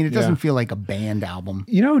you know what I mean? It doesn't feel like a band album.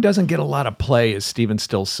 You know who doesn't get a lot of play is Stephen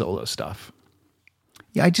Stills' solo stuff.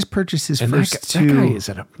 Yeah, I just purchased his first two. That guy is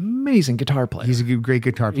an amazing guitar player. He's a great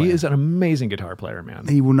guitar player. He is an amazing guitar player, man.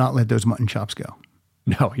 He will not let those mutton chops go.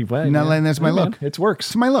 No, he won't. Not letting. That's my look. It works.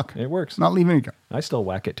 It's my look. It works. Not leaving it go. I still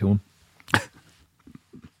whack it to him.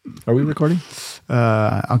 Are we recording?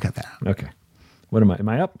 I'll cut that out. Okay. What am I? Am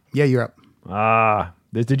I up? Yeah, you're up.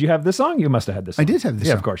 Did you have this song? You must have had this song. I did have this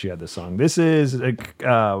song. song. Of course you had this song. This is a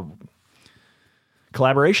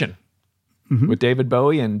collaboration with David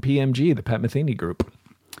Bowie and PMG, the Pat Metheny group.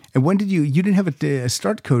 And when did you didn't have a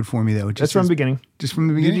start code for me though? It That's from the beginning. Just from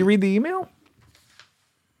the beginning? Did you read the email?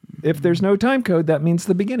 If there's no time code, that means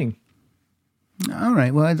the beginning. All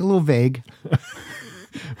right. Well, it's a little vague.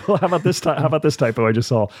 Well, how about this typo I just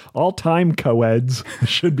saw? All time co-eds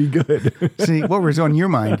should be good. See, what was on your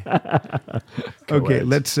mind? Okay,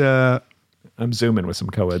 let's... I'm zooming with some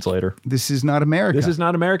co-eds later. This is not America. This is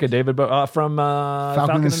not America, David, but from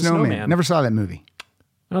Falcon and the Snowman. Never saw that movie.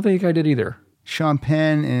 I don't think I did either. Sean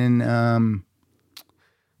Penn and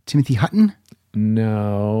Timothy Hutton?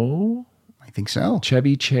 No. I think so.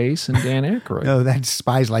 Chevy Chase and Dan Aykroyd. No, that's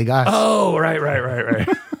Spies Like Us. Oh, right.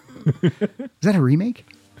 Is that a remake?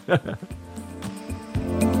 I'm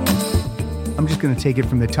just going to take it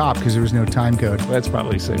from the top because there was no time code. That's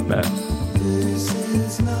probably a safe bet.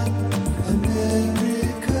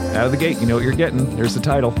 Out of the gate, you know what you're getting. There's the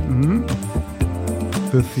title. Mm-hmm.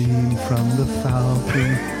 The theme from the Falcon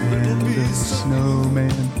and the Snowman.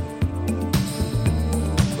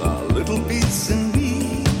 The little beats in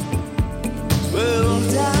me will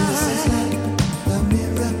die. This is not a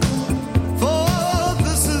miracle, for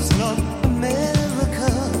this is not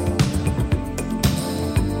America.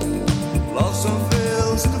 Blossom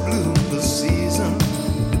fails to bloom this season.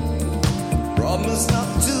 Promise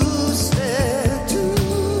not to stay too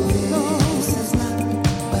long. This is not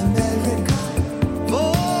America,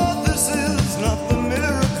 for this is not the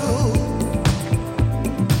miracle.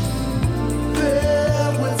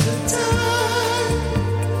 There was a time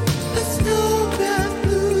the snowman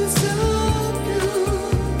blew so blue.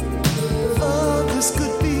 Oh, this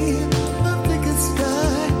could be the biggest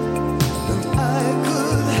sky, and I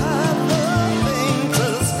could have the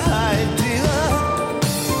faintest idea.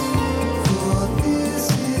 For this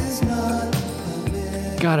is not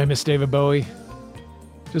America. God, I miss David Bowie.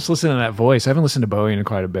 Just listen to that voice. I haven't listened to Bowie in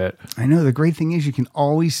quite a bit. I know. The great thing is you can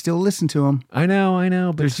always still listen to him. I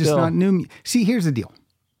know, but There's just still. not new... See, here's the deal.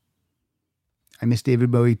 I miss David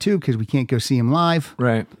Bowie too because we can't go see him live.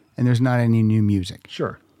 Right. And there's not any new music.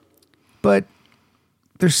 Sure. But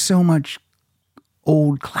there's so much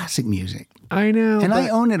old classic music. I know. And I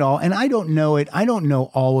but- own it all. And I don't know it. I don't know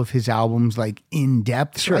all of his albums like in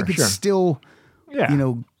depth. Sure, so I could sure. still,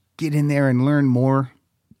 Yeah. get in there and learn more.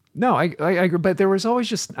 No, I agree. But there was always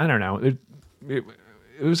just, I don't know. It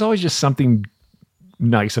was always just something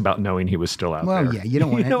nice about knowing he was still out there. Well, yeah, you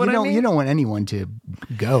don't want You know what I mean? you don't want anyone to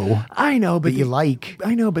go I know, but that you like.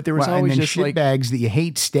 I know, but there was Well, and always then just like, shitbags that you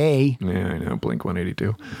hate stay. yeah, I know, Blink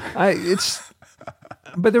 182.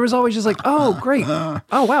 But there was always just like, oh, great. Oh,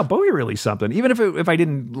 wow, Bowie released something. Even if I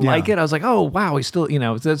didn't like it, I was like, oh, wow, he's still,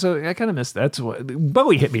 so I kind of missed that. That's what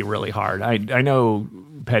Bowie hit me really hard. I know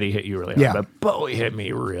Petty hit you really hard, Yeah. but Bowie hit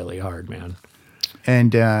me really hard, man.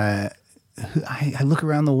 And I look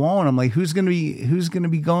around the wall and I'm like, who's gonna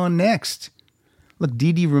be gone next? Look,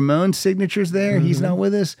 Dee Ramone's signature's there. Mm-hmm. He's not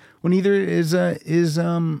with us. Well, neither is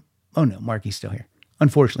oh no, Marky's still here.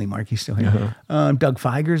 Unfortunately, Marky's still here. Doug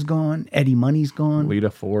Feiger's gone. Eddie Money's gone. Lita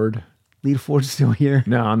Ford. Lita Ford's still here.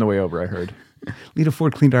 No, on the way over, I heard. Lita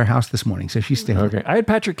Ford cleaned our house this morning, so she's still here. Okay. I had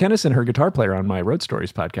Patrick Kennison, her guitar player, on my Road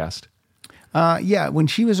Stories podcast. Yeah, when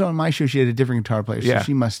she was on my show, she had a different guitar player, so Yeah.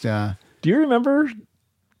 she must. Do you remember?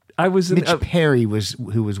 I was in, Mitch Perry was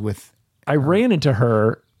who was with. I ran into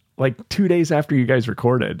her like 2 days after you guys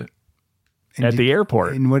recorded at the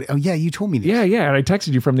airport. And what? Oh yeah, you told me this. Yeah. And I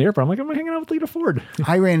texted you from the airport. I'm like, I'm hanging out with Lita Ford.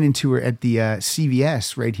 I ran into her at the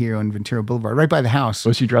CVS right here on Ventura Boulevard, right by the house.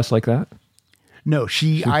 Was she dressed like that? No,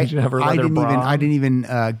 I didn't have her leather didn't bra even on? I didn't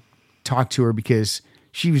even talk to her because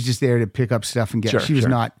she was just there to pick up stuff and get. Sure, she was sure.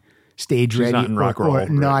 not stage ready not in rock roll, right,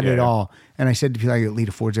 not yeah, at yeah. all. And I said to people, like,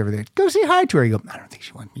 Lita Ford's over there. Go say hi to her. I go, I don't think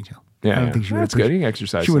she wants me to. Yeah, I don't yeah. think she would. That's good. You can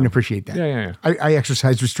exercise She wouldn't some. appreciate that. Yeah. I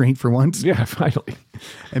exercised restraint for once. Yeah, finally.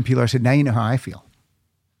 And Pilar said, now you know how I feel.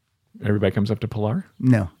 Everybody comes up to Pilar?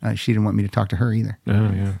 No, she didn't want me to talk to her either.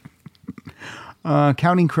 Oh, yeah.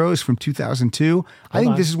 Counting Crows from 2002. I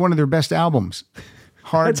think this is one of their best albums.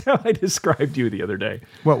 Hard. That's how I described you the other day.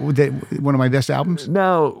 What? One of my best albums?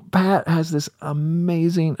 No, Pat has this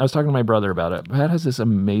amazing, I was talking to my brother about it. Pat has this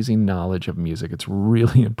amazing knowledge of music. It's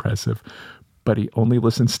really impressive, but he only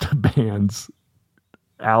listens to bands,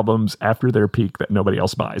 albums after their peak that nobody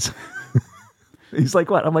else buys. He's like,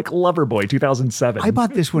 what? I'm like, Loverboy, 2007. I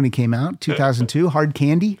bought this when it came out, 2002. Hard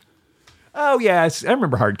Candy. Oh, yes. I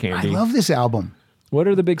remember Hard Candy. I love this album. What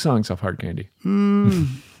are the big songs off Hard Candy?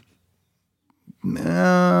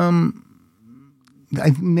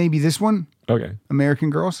 Maybe this one, Okay. American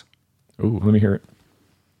Girls. Ooh, let me hear it.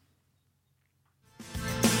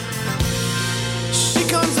 She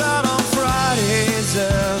comes out on Fridays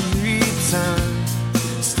every time,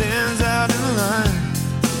 stands out in line.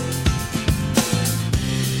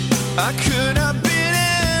 I could have been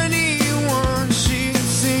anyone she'd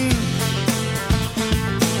seen.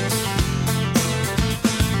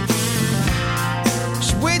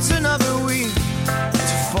 She waits another week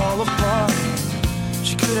to fall apart.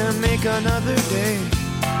 She couldn't make another day.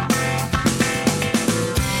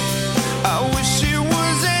 I wish it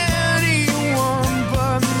was anyone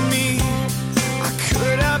but me. I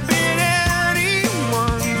could have been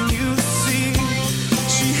anyone you see.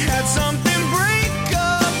 She had something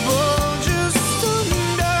breakable just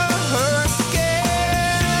under her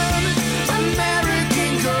skin.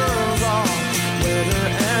 American girls all glitter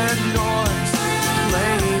and noise,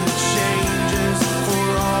 playing the changes for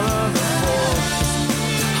all of the boys.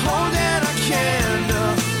 Holding a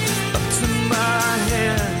candle up to my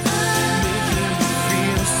hand, making me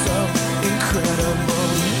feel so incredible.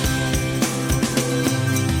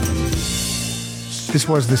 This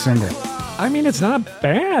was the single, I mean, it's not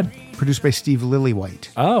bad. produced by Steve Lillywhite.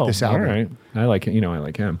 Oh, this all album. right. I like it. You know, I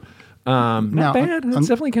like him. Not Now, bad. That's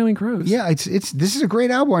definitely Counting Crows. Yeah, it's this is a great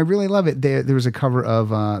album. I really love it. There was a cover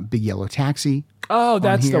of Big Yellow Taxi, Oh,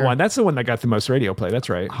 that's the here. one. That's the one that got the most radio play. That's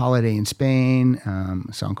right. Holiday in Spain,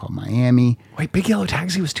 a song called Miami. Wait, Big Yellow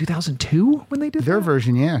Taxi was 2002 when they did Their that?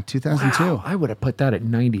 version, yeah, 2002. Wow, I would have put that at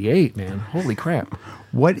 98, man. Holy crap.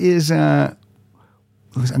 What is I'm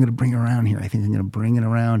going to bring it around here. I think I'm going to bring it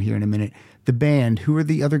around here in a minute. The band, who are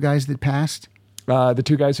the other guys that passed? The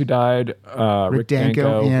two guys who died, Rick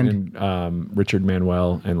Danko and Richard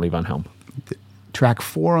Manuel and Levon Helm. Track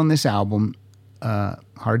 4 on this album,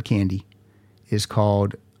 Hard Candy, is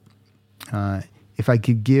called If I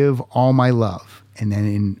Could Give All My Love. And then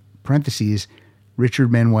in parentheses,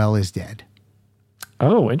 Richard Manuel is dead.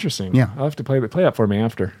 Oh, interesting. Yeah. I'll have to play that for me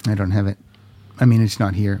after. I don't have it. I mean, it's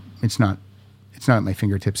not here. It's not at my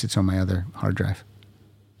fingertips. It's on my other hard drive.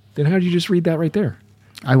 Then how did you just read that right there?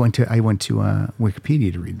 I went to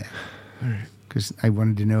Wikipedia to read that. All right. Because I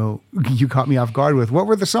wanted to know, you caught me off guard with, what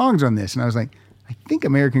were the songs on this? And I was like, I think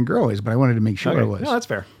American Girl is, but I wanted to make sure it was. No, that's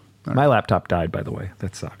fair. My laptop died, by the way.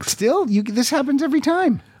 That sucks. Still, this happens every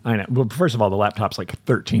time. I know. Well, first of all, the laptop's like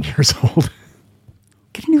 13 years old.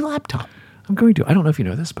 Get a new laptop. I'm going to. I don't know if you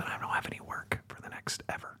know this, but I don't have any work for the next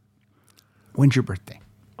ever. When's your birthday?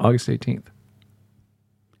 August 18th.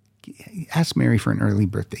 Ask Mary for an early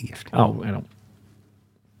birthday gift. Oh,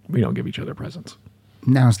 we don't give each other presents.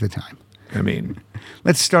 Now's the time. I mean,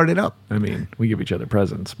 Let's start it up. we give each other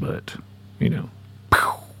presents, but,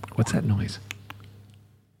 what's that noise?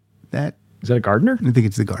 That Is that a gardener? I think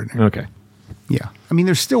it's the gardener. Okay. Yeah. I mean,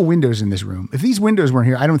 there's still windows in this room. If these windows weren't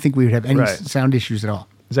here, I don't think we would have any Right. sound issues at all.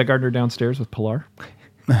 Is that gardener downstairs with Pilar?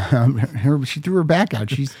 She threw her back out.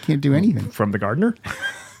 She can't do anything. From the gardener?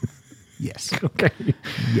 Yes. Okay.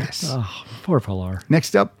 Yes. Oh, poor Pilar.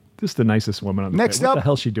 Next up. Just the nicest woman on the Next planet. up. What the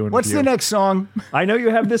hell's she doing What's with the you? next song? I know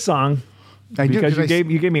you have this song. I do, Because 'cause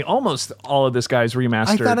you gave me almost all of this guy's I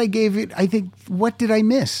remastered. thought I gave it. I think. What did I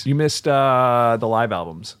miss? You missed the live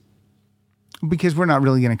albums. Because we're not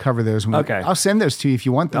really going to cover those. Okay. I'll send those to you if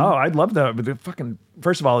you want them. Oh, I'd love that. But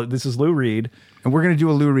first of all, this is Lou Reed. And we're going to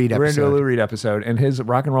do a Lou Reed We're going episode. to do a Lou Reed episode, and his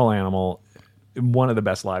Rock and Roll Animal, one of the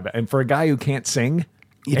best live. And for a guy who can't sing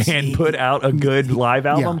and put out a good live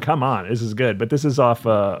album, come on, this is good. But this is off.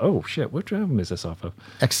 Oh shit, which album is this off of?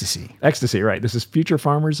 Ecstasy. Ecstasy, right? This is Future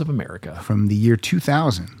Farmers of America. From the year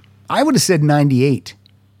 2000. I would have said 98.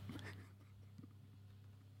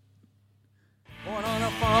 Born on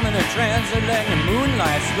a farm in a transatlantic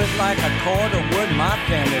moonlight, split like a cord of wood. My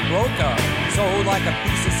family broke up, sold like a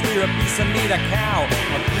piece of steer, a piece of meat, a cow,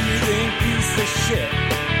 a breathing piece of shit.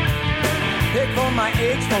 Pick for my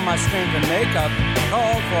age, for my strength and makeup.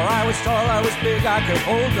 Called for I was tall, I was big, I could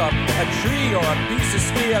hold up a tree or a piece of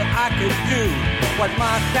steel. I could do what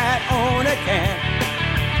my fat owner can.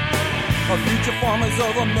 For future farmers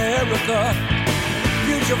of America,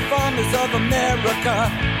 future farmers of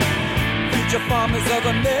America. Future farmers of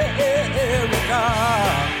America.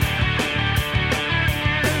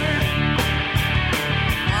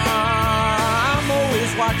 I'm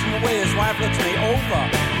always watching the way his wife looks me over.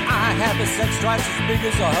 I have the sex twice as big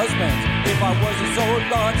as her husband's. If I wasn't so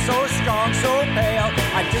large, so strong, so pale,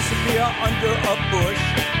 I'd disappear under a bush.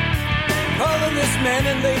 Colorless men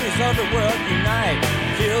and ladies of the world unite.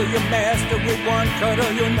 Kill your master with one cut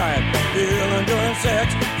of your knife. Kill them during sex,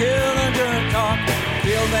 kill them during talk.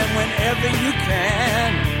 Kill them whenever you can.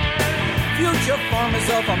 Future farmers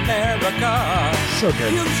of America. So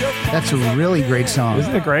good. That's a really great song.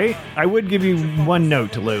 Isn't it great? I would give you one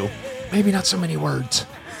note to Lou. Maybe not so many words.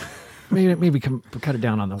 Maybe cut it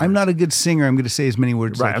down on the words. I'm not a good singer. I'm going to say as many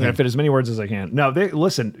words as I I'm going can. to fit as many words as I can. No,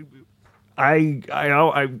 listen. I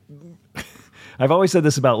I've always said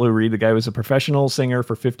this about Lou Reed. The guy was a professional singer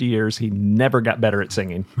for 50 years. He never got better at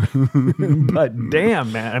singing. But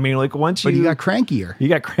damn, man. I mean, like once But he got crankier.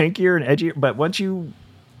 and edgier. But once you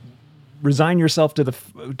resign yourself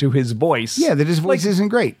to his voice. Yeah, that his voice isn't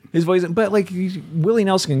great. His voice, but like Willie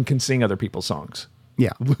Nelson can sing other people's songs.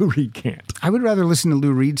 Yeah. Lou Reed can't. I would rather listen to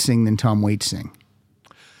Lou Reed sing than Tom Waits sing.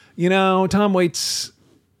 You know, Tom Waits.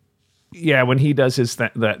 Yeah, when he does his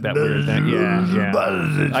that weird thing,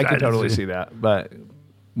 yeah, I can totally see that. But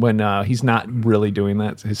when he's not really doing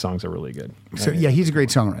that, his songs are really good. So yeah, he's a great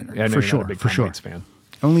songwriter Yeah, I know for you're not sure. a big For Tom sure. Waits fan.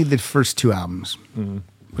 Only the first 2 albums.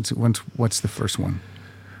 What's the first one?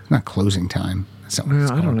 It's not Closing Time. That's not what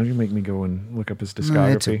it's I called. don't know. You make me go and look up his discography. No,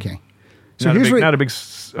 it's okay. So Not here's a big.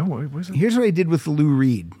 Oh, what was it? Here's what I did with Lou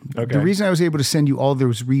Reed. Okay. The reason I was able to send you all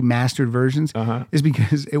those remastered versions is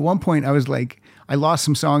because at one point I was like, I lost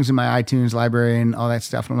some songs in my iTunes library and all that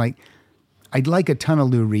stuff. And I'm like, I'd like a ton of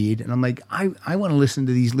Lou Reed. And I'm like, I want to listen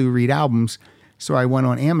to these Lou Reed albums. So I went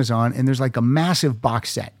on Amazon and there's like a massive box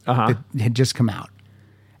set that had just come out.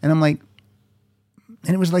 And I'm like,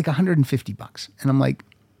 and it was like $150. And I'm like,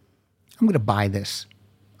 I'm going to buy this.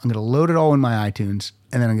 I'm going to load it all in my iTunes,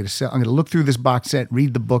 and then I'm going to look through this box set,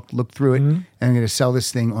 read the book, look through it, and I'm going to sell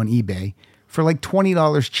this thing on eBay for like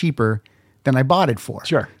 $20 cheaper than I bought it for.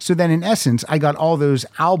 Sure. So then in essence, I got all those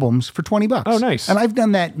albums for $20. Oh, nice. And I've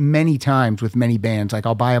done that many times with many bands. Like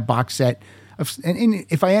I'll buy a box set and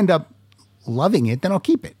if I end up loving it, then I'll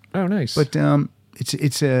keep it. Oh, nice. But I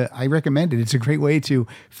recommend it. It's a great way to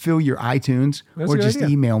fill your iTunes, That's or a good just idea.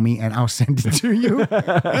 email me and I'll send it to you.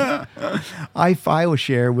 I file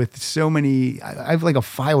share with so many. I have like a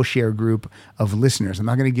file share group of listeners. I'm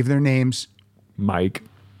not going to give their names, Mike,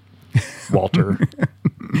 Walter.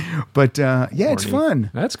 but yeah, it's Barney.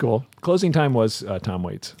 fun. That's cool. Closing Time was Tom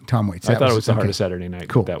Waits. Tom Waits. I That thought it was the okay. hardest Saturday night.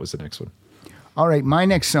 Cool. That was the next one. All right, my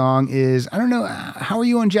next song is, I don't know, how are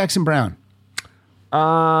you on Jackson Browne?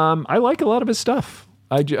 I like a lot of his stuff.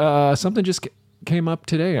 Something just came up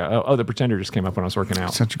today. The Pretender just came up when I was working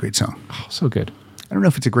out. Such a great song. Oh, so good. I don't know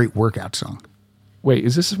if it's a great workout song. Wait,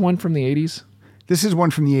 is this one from the 80s? This is one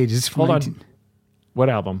from the 80s. It's from Hold on. What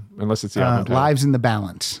album? Unless it's the album title. Lives in the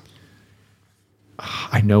Balance.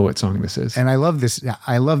 I know what song this is. And I love this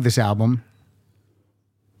album.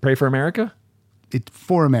 Pray for America? It's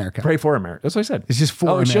for America. Pray for America. That's what I said. It's just for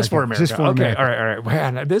Oh, it's just for America. America. It's just for okay, America. all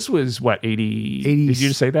right. Man, this was what, 80? 80s. Did you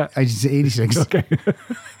just say that? I just said 86. Okay.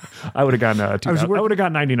 I would have gone 2000. I would have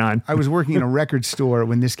gone 99. I was working in a record store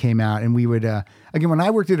when this came out, and we would, again, when I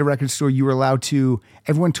worked at a record store, you were allowed to,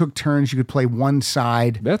 everyone took turns. You could play one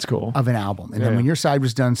side That's cool. of an album. And then Yeah. when your side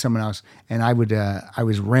was done, someone else, and I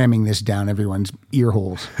was ramming this down everyone's ear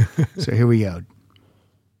holes. So here we go.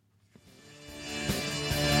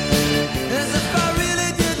 As if I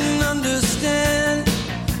really didn't understand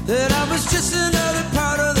that I was just another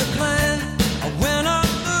part of the plan. I went on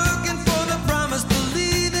looking for the promise,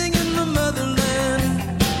 believing in the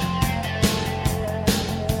motherland.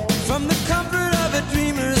 From the comfort of a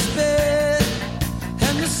dreamer's bed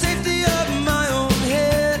and the safety of my own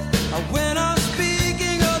head, I went on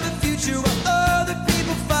speaking of the future where other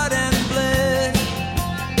people fought and bled.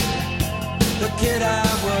 The kid I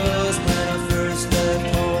was when I first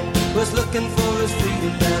left home was looking for his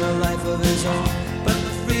freedom and a life of his own. But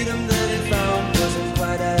the freedom that he found wasn't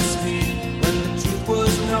quite as sweet when the truth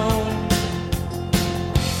was known.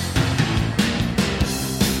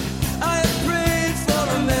 I had prayed for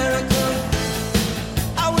America.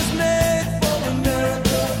 I was made for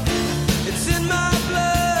America. It's in my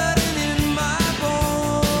blood and in my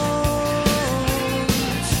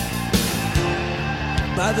bones.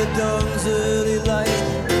 By the dawn's early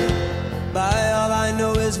light, by all I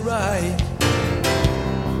know is right,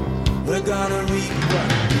 we're gonna reap what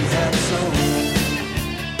we have sown.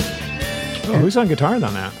 Oh, who's on guitar on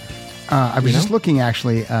that? I was just looking,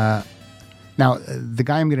 actually. Now, the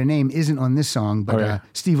guy I'm going to name isn't on this song, but Oh, yeah.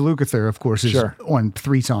 Steve Lukather, of course, is Sure. on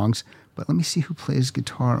 3 songs. But let me see who plays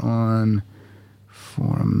guitar on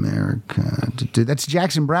For America. That's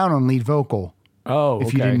Jackson Browne on lead vocal. Oh, If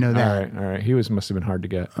okay. you didn't know that. All right. He must have been hard to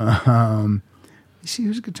get. You see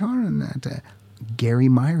who's guitar on that? Gary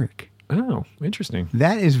Myrick. Oh, interesting.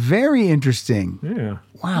 That is very interesting. Yeah.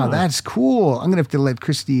 Wow, that's cool. I'm going to have to let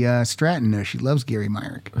Christy Stratton know. She loves Gary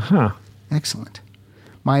Myrick. Huh. Excellent.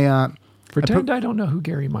 My Pretend I don't know who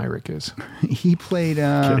Gary Myrick is. he played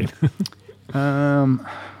Kidding. I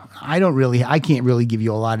can't really give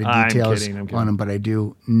you a lot of I'm details kidding. on him, but I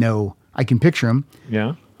do know, I can picture him.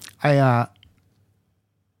 Yeah.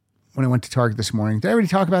 When I went to Target this morning, did I already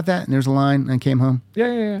talk about that? And there's a line and I came home.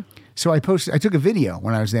 Yeah. So I took a video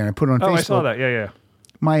when I was there and I put it on Facebook. Oh, I saw that. Yeah.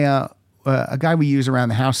 My a guy we use around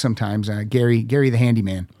the house sometimes, Gary the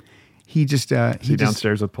handyman. He just he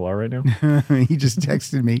downstairs with Pilar right now. he just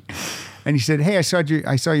texted me, and he said, "Hey, I saw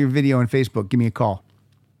your video on Facebook. Give me a call."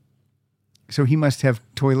 So he must have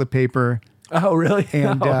toilet paper. Oh, really?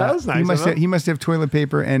 And that was nice. He must have toilet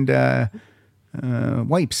paper and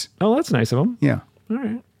wipes. Oh, that's nice of him. Yeah. All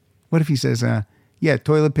right. What if he says, "Yeah,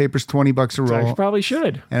 toilet paper's $20 a roll. I probably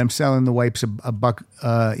should. And I'm selling the wipes a buck,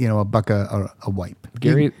 a buck a wipe."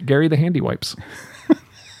 Gary the handy wipes.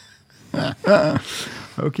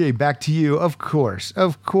 Okay, back to you. Of course,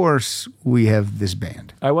 we have this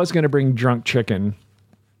band. I was going to bring Drunk Chicken,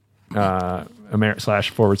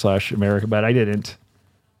 //America, but I didn't.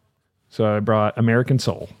 So I brought American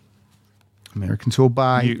Soul. American Soul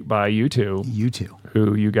by U2. U2.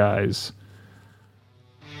 Who you guys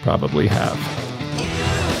probably have.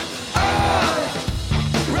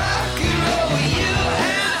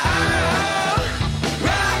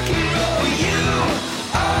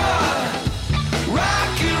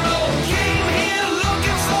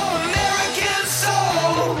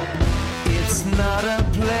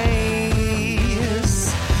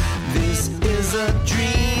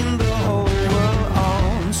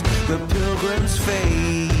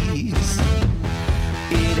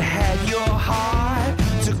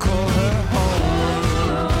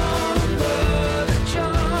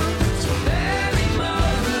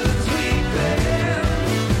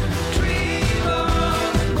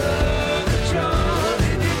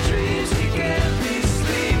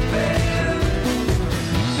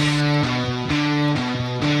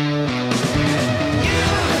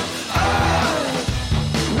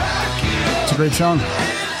 Great song.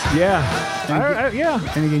 Yeah. Yeah.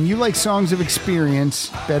 And again, you like songs of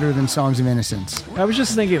experience better than songs of innocence. I was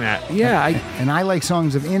just thinking that. Yeah. And I like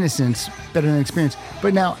songs of innocence better than experience.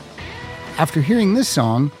 But now, after hearing this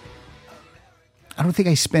song, I don't think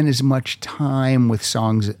I spend as much time with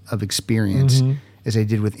songs of experience as I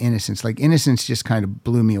did with innocence. Like innocence just kind of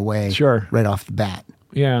blew me away right off the bat.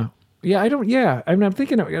 Yeah. Yeah. I'm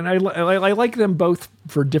thinking, and I like them both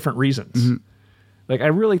for different reasons. Mm-hmm. Like, I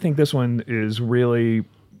really think this one is really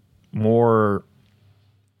more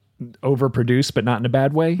overproduced, but not in a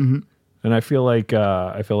bad way. Mm-hmm. And I feel like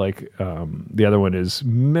the other one is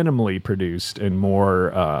minimally produced and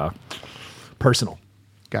more personal.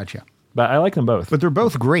 Gotcha. But I like them both. But they're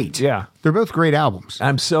both great. Yeah. They're both great albums.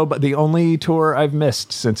 But the only tour I've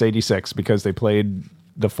missed since '86 because they played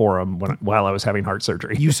the Forum while I was having heart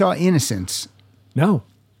surgery. You saw Innocence. No.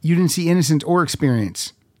 You didn't see Innocence or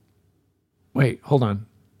Experience. Wait, hold on.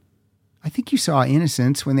 I think you saw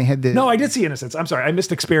Innocence when they had the... No, I did see Innocence. I'm sorry. I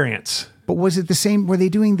missed Experience. But was it the same? Were they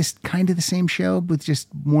doing this kind of the same show with just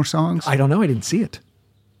more songs? I don't know. I didn't see it.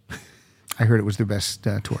 I heard it was their best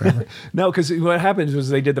tour ever. No, because what happened was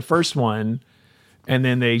they did the first one and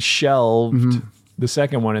then they shelved the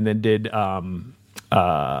second one and then did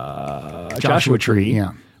Joshua Tree,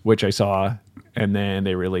 which I saw. And then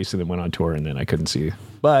they released and then went on tour and then I couldn't see.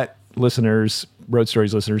 But listeners... Road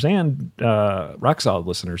Stories listeners and Rock Solid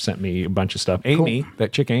listeners sent me a bunch of stuff. Amy,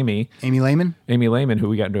 that chick Amy Lehman, who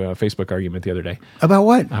we got into a Facebook argument the other day. About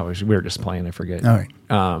what? We were just playing. I forget. All right.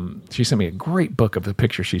 She sent me a great book of the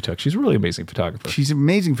pictures she took. She's a really amazing photographer. She's an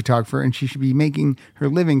amazing photographer, and she should be making her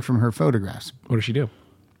living from her photographs. What does she do?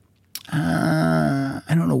 I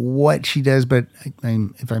don't know what she does, but I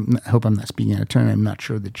hope I'm not speaking out of turn. I'm not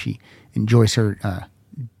sure that she enjoys her.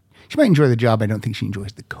 She might enjoy the job. I don't think she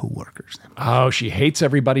enjoys the coworkers. Oh, she hates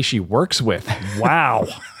everybody she works with. Wow.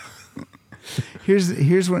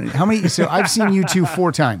 Here's one. How many? So I've seen U2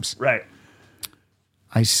 4 times. Right.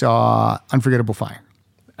 I saw Unforgettable Fire.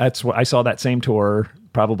 That's what I saw that same tour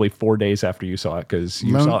probably 4 days after you saw it because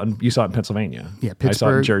you saw it in Pennsylvania. Yeah, Pittsburgh. I saw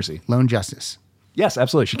it in Jersey. Lone Justice. Yes,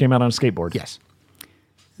 absolutely. She came out on a skateboard. Yes.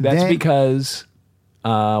 That's because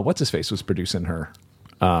what's his face was producing her.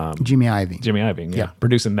 Jimmy Iovine, yeah.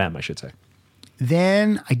 Producing them, I should say.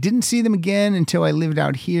 Then I didn't see them again until I lived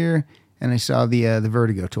out here, and I saw the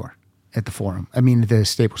Vertigo tour at the Forum. I mean, the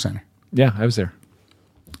Staples Center. Yeah, I was there.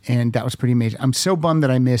 And that was pretty amazing. I'm so bummed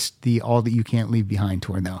that I missed the All That You Can't Leave Behind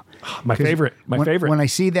tour, though. My favorite. When I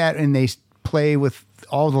see that and they play with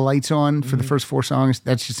all the lights on for the first 4 songs,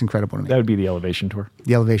 that's just incredible to me. That would be the Elevation tour.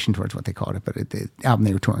 The Elevation tour is what they called it, but the album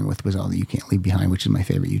they were touring with was All That You Can't Leave Behind, which is my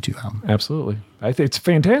favorite U2 album. Absolutely. I think it's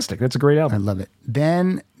fantastic. That's a great album. I love it.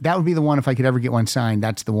 Then that would be the one, if I could ever get one signed,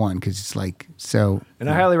 that's the one, because it's like so... And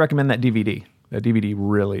I highly recommend that DVD. That DVD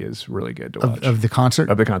really is really good to watch. Of the concert?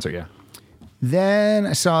 Of the concert, yeah. Then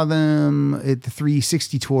I saw them at the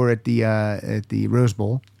 360 tour at the Rose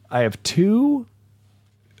Bowl. I have 2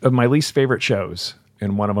 of my least favorite shows,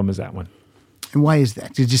 and one of them is that one. And why is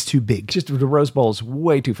that? It's just too big. Just the Rose Bowl is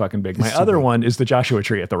way too fucking big. My other one is the Joshua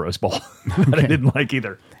Tree at the Rose Bowl that I didn't like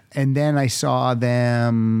either. And then I saw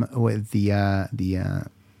them with the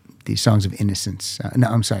Songs of Innocence.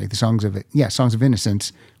 Songs of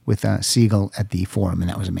Innocence with Siegel at the Forum, and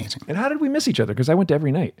that was amazing. And how did we miss each other? Because I went to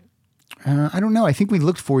every night. I don't know. I think we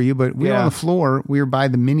looked for you, but we were on the floor. We were by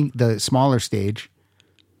the smaller stage.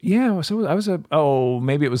 Yeah, so I was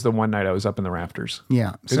maybe it was the one night I was up in the rafters.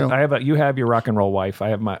 Yeah, so you have your rock and roll wife,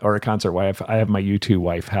 or a concert wife. I have my U2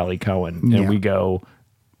 wife, Hallie Cohen, and we go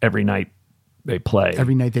every night. They play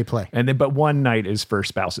every night. They play, and then but one night is for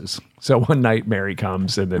spouses. So one night Mary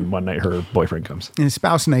comes, and then one night her boyfriend comes. And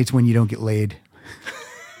spouse nights when you don't get laid.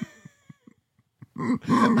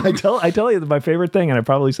 I tell you that my favorite thing, and I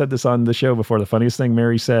probably said this on the show before. The funniest thing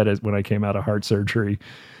Mary said is when I came out of heart surgery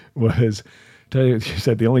was. She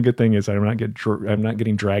said the only good thing is I'm not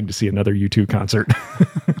getting dragged to see another U2 concert.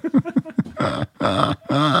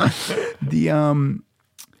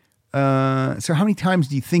 So how many times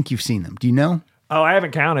do you think you've seen them? Do you know? Oh, I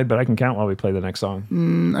haven't counted, but I can count while we play the next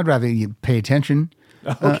song. I'd rather you pay attention.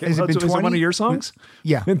 Okay, has it been 20? Is it one of your songs?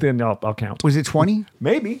 Yeah. Then I'll count. Was it 20?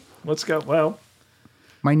 Maybe. Let's go. Well,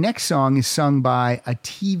 my next song is sung by a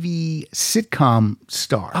TV sitcom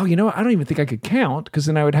star. oh, you know what? I don't even think I could count because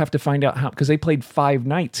then I would have to find out how, because they played 5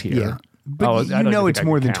 nights here. Yeah. But I you don't know think it's I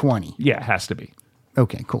more could than count. 20. Yeah, it has to be.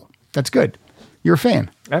 Okay, cool. That's good. You're a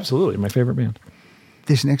fan. Absolutely. My favorite band.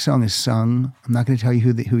 This next song is sung. I'm not going to tell you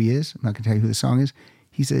who he is. I'm not going to tell you who the song is.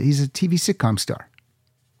 He's a TV sitcom star.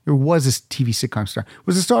 Or was a TV sitcom star.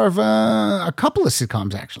 Was a star of a couple of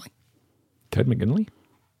sitcoms, actually. Ted McGinley?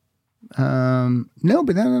 No,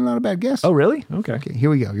 but that's not a bad guess. Oh, really? Okay. Okay, here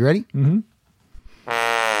we go. You ready? Mm-hmm.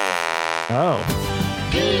 Oh.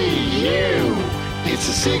 Hey, you! It's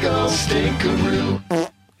a seagull stinkeroo.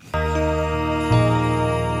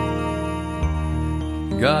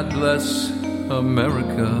 God bless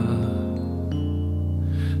America,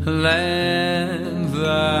 land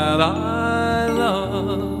that I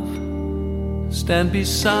love. Stand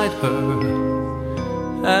beside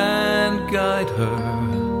her and guide her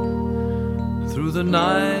through the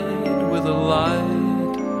night with a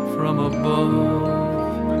light from above.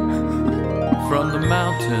 From the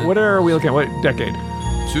mountain. What are we looking at? What decade?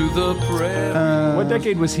 To the prairie. What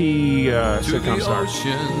decade was he to sitcom the star?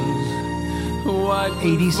 oceans. White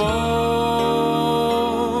 80s.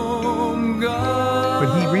 foam, God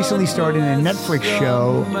But he recently starred in a Netflix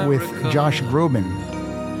show with Josh Groban.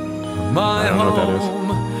 My I don't know what that is.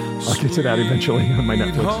 home, I'll get to that eventually on my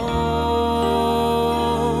Netflix.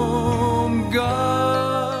 home,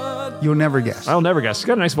 God. You'll never guess. I'll never guess. He's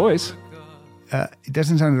got a nice voice. It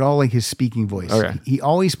doesn't sound at all like his speaking voice. Okay. He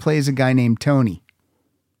always plays a guy named Tony.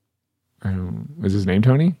 Is his name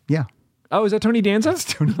Tony? Yeah. Oh, is that Tony Danza? It's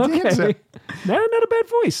Tony Danza. Not a bad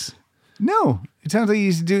voice. No, it sounds like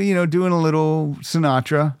he's doing a little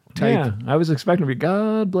Sinatra type. Yeah, I was expecting to be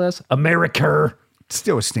God bless America. It's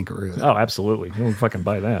still a stinkeroo. Oh, absolutely. You won't fucking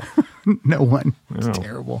buy that. No one. It's No.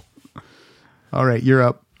 terrible. All right, you're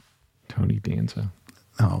up. Tony Danza.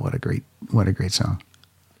 Oh, what a great song.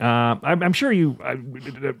 I'm sure you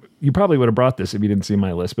probably would have brought this if you didn't see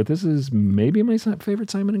my list, but this is maybe my favorite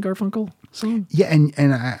Simon and Garfunkel song. Yeah, and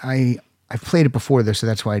I've played it before though, so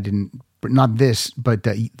that's why I didn't. But not this, but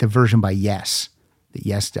the version by Yes that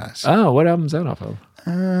Yes does. Oh, what album's that off of?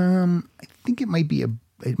 I think it might be a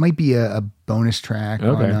bonus track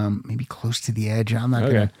Okay. on maybe Close to the Edge. I'm not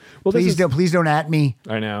Okay. gonna. Well, this please don't at me.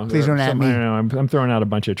 I know. Please don't at me. I know. I'm throwing out a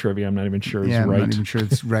bunch of trivia. I'm not even sure it's Yeah, right. I'm not even sure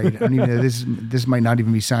it's right. I don't even know. This might not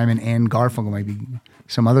even be Simon and Garfunkel. It might be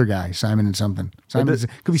some other guy, Simon and something. Simon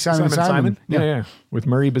could be Simon and Simon. Yeah. With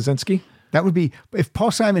Murray Basinski. That would be, if Paul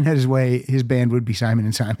Simon had his way, his band would be Simon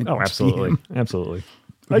and Simon. Oh, absolutely. Absolutely.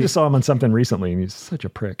 I just saw him on something recently and he's such a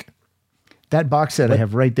prick. That box set I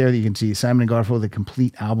have right there that you can see, Simon and Garfunkel, the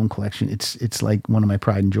complete album collection. It's like one of my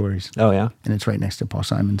pride and joys. Oh, yeah? And it's right next to Paul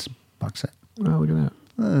Simon's box set. Oh, look at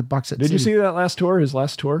that. Box set. Did you CD. see that his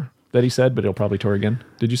last tour that he said, but he'll probably tour again?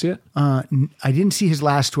 Did you see it? I didn't see his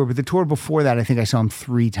last tour, but the tour before that, I think I saw him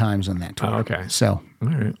 3 times on that tour. Oh, okay. So All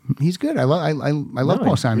right. he's good. I love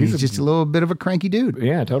Paul Simon. He's just a little bit of a cranky dude.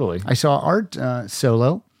 Yeah, totally. I saw Art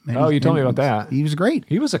solo. Oh, you told me about that. He was great.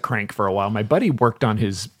 He was a crank for a while. My buddy worked on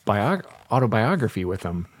his autobiography with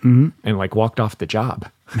him and like walked off the job.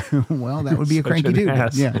 Well, that would be a Such cranky an dude.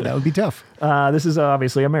 ass. Yeah, that would be tough. This is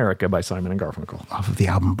obviously America by Simon and Garfunkel. Off of the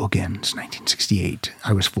album Bookends, 1968.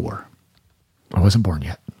 I was 4. I wasn't born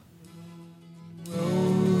yet.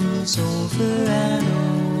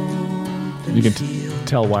 You can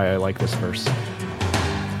tell why I like this verse.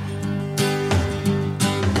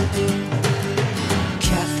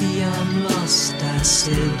 Kathy, I'm lost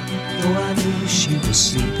wanted, though I knew she was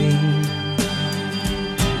sleeping.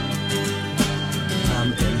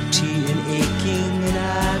 I'm empty and aching, and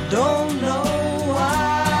I don't know why.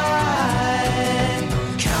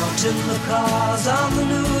 Counting the cars on the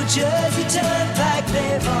New Jersey Turnpike,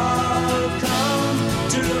 they've all come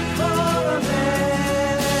to look for America.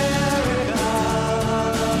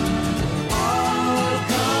 All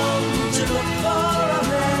come to look for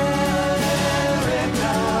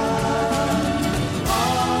America.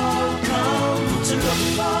 All come to look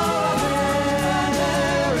for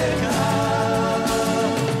America.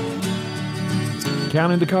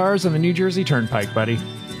 Counting the cars on the New Jersey Turnpike, buddy.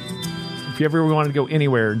 If you ever wanted to go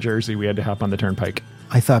anywhere in Jersey, we had to hop on the Turnpike.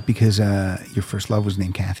 I thought because your first love was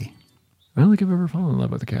named Kathy. I don't think I've ever fallen in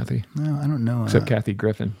love with a Kathy. No, I don't know. Except Kathy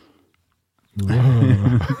Griffin. We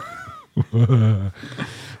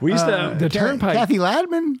used to, the Turnpike. Kathy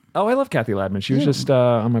Ladman. Oh, I love Kathy Ladman. She was just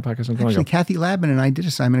on my podcast some time Actually, ago. Kathy Ladman and I did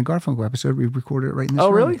a Simon and Garfunkel episode. We recorded it right in this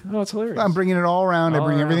room. Really? Oh, it's hilarious. I'm bringing it all around. I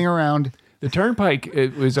bring everything around. The Turnpike,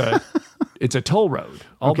 it was it's a toll road.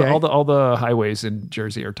 All the highways in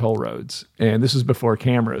Jersey are toll roads. And this was before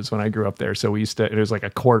cameras when I grew up there. So we used to, it was like a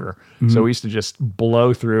quarter. So we used to just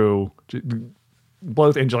blow and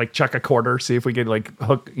like chuck a quarter, see if we could like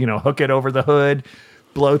hook it over the hood,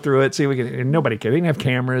 blow through it, see if we could, and nobody could. They didn't have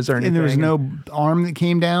cameras or anything. And there was no arm that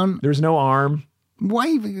came down? There was no arm.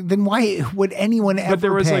 Why would anyone ever But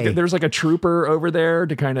there was pay? there was like a trooper over there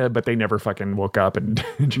to kind of, but they never fucking woke up and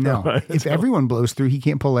no. If everyone blows through, he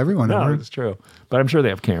can't pull everyone no, over. it's true. But I'm sure they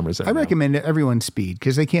have cameras. I recommend everyone speed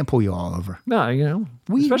because they can't pull you all over. No,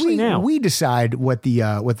 especially now. We decide what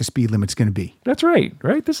the speed limit's going to be. That's right.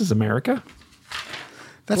 Right. This is America.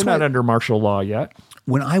 We're not under martial law yet.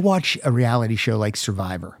 When I watch a reality show like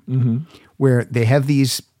Survivor, where they have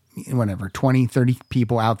these 20, 30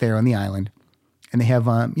 people out there on the island. And they have,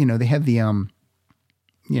 what do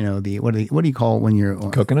you call it when you're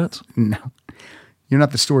coconuts? No, you're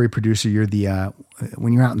not the story producer. You're the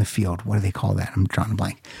when you're out in the field. What do they call that? I'm drawing a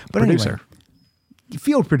blank. But producer, anyway,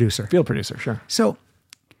 field producer, sure. So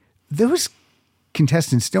those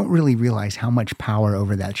contestants don't really realize how much power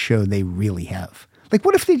over that show they really have. Like,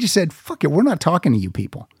 what if they just said, "Fuck it, we're not talking to you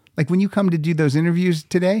people." Like when you come to do those interviews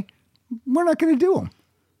today, we're not going to do them.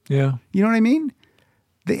 Yeah, you know what I mean.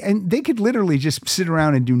 They could literally just sit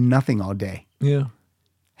around and do nothing all day. Yeah.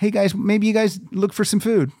 Hey guys, maybe you guys look for some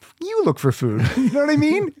food. You look for food. You know what I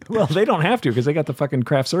mean? Well, they don't have to because they got the fucking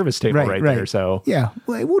craft service table right there. So yeah,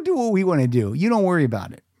 we'll do what we want to do. You don't worry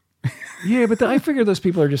about it. Yeah, but I figure those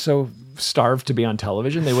people are just so starved to be on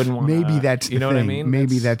television. They wouldn't want. Maybe that's the you know thing. What I mean.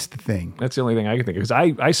 Maybe that's the thing. That's the only thing I can think of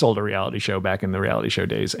because I sold a reality show back in the reality show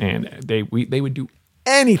days, and they would do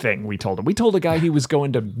anything we told him. We told a guy he was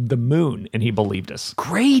going to the moon, and he believed us.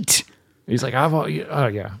 Great. He's like, oh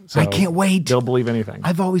yeah. So I can't wait. They'll believe anything.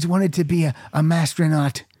 I've always wanted to be a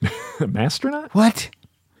astronaut. A mastronaut? What?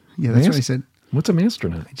 Yeah, that's what I said. What's a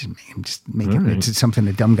mastronaut? I'm just making it. It's something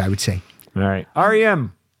a dumb guy would say. All right.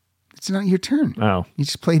 REM. It's not your turn. Oh. You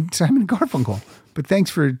just played Simon and Garfunkel. But thanks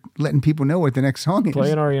for letting people know what the next song is.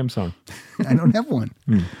 Play an REM song. I don't have one.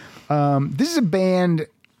 This is a band.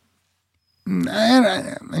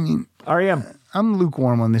 I mean, REM. I'm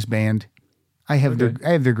lukewarm on this band. I have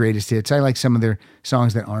their greatest hits. I like some of their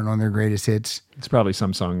songs that aren't on their greatest hits. It's probably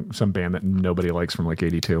some band that nobody likes from like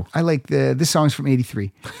 82. I like this song's from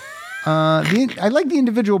 83. I like the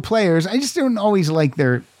individual players. I just don't always like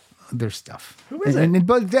their stuff. Who is it?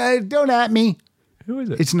 But don't at me. Who is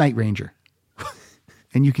it? It's Night Ranger.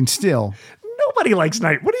 And you can still. Nobody likes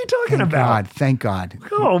Night. What are you talking about? Thank God.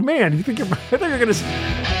 Oh man, I thought you were gonna.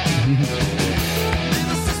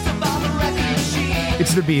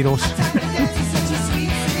 It's the Beatles.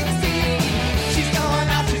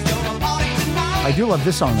 I do love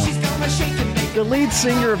this song though. The lead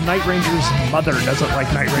singer of Night Ranger's mother doesn't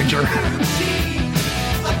like Night Ranger.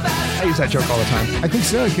 I use that joke all the time. I think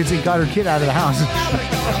so, because he got her kid out of the house.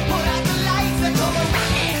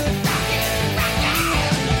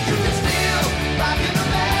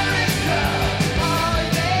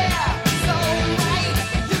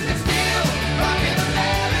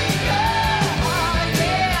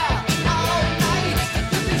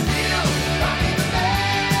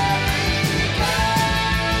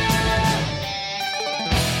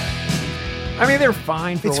 I mean, they're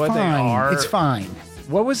fine for what they are. It's fine.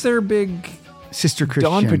 What was their big Sister Christian?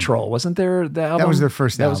 Dawn Patrol, wasn't there the album? That was their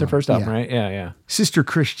first album. That was their first album, Yeah. right? Yeah. Sister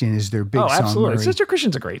Christian is their big song. Oh, absolutely. Murray. Sister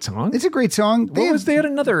Christian's a great song. It's a great song. They had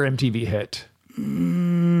another MTV hit.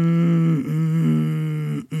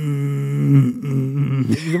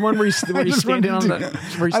 The one where he's standing on the.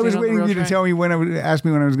 I was waiting for you to tell me ask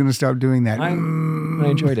me when I was going to stop doing that. I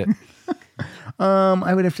enjoyed it.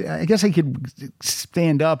 I would have to. I guess I could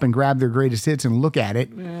stand up and grab their greatest hits and look at it.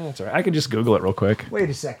 Yeah, that's all right. I can just Google it real quick. Wait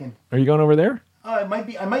a second. Are you going over there? I might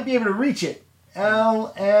be able to reach it.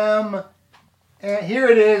 LM. Here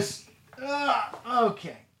it is.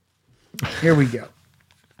 Okay. Here we go.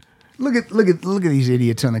 Look at these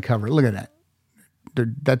idiots on the cover. Look at that.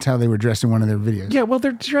 That's how they were dressed in one of their videos. Yeah, well,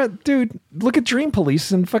 dude, look at Dream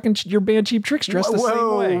Police and fucking your band Cheap Tricks dressed the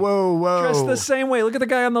same way. Whoa. Dressed the same way. Look at the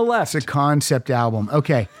guy on the left. It's a concept album.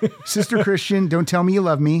 Okay. Sister Christian, Don't Tell Me You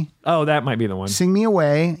Love Me. Oh, that might be the one. Sing Me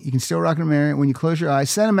Away. You Can Still Rock and Marry When You Close Your Eyes.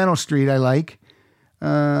 Sentimental Street, I like.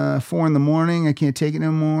 4 in the Morning, I Can't Take It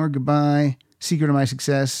No More. Goodbye. Secret of My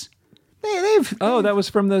Success. That was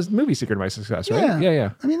from the movie Secret of My Success, right?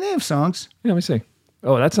 Yeah. I mean, they have songs. Yeah, let me see.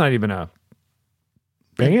 Oh, that's not even a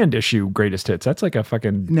band issue greatest hits. That's like a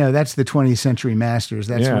fucking... No, that's the 20th Century Masters.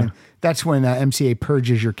 That's when MCA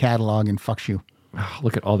purges your catalog and fucks you. Oh,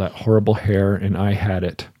 look at all that horrible hair, and I had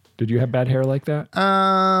it. Did you have bad hair like that?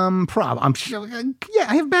 I'm sure. Yeah,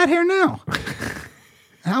 I have bad hair now.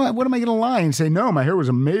 What am I going to lie and say? No, my hair was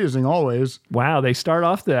amazing always. Wow, they start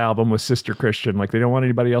off the album with Sister Christian, like they don't want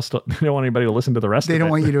anybody else to. They don't want anybody to listen to the rest. They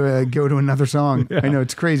don't want you to go to another song. Yeah. I know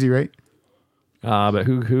it's crazy, right? But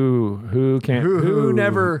who can't? Who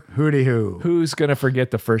never? Who's gonna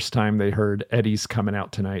forget the first time they heard Eddie's Coming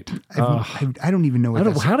Out Tonight? I don't even know what.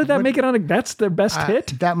 How did that make it on? That's their best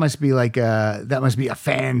hit. That must be a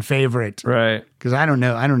fan favorite, right? Because I don't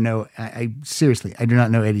know. I seriously, I do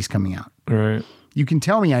not know Eddie's Coming Out. Right. You can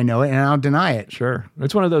tell me I know it, and I'll deny it. Sure,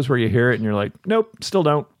 it's one of those where you hear it and you're like, nope, still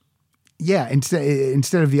don't. Yeah,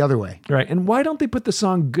 instead of the other way. Right. And why don't they put the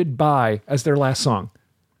song Goodbye as their last song?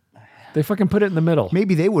 They fucking put it in the middle.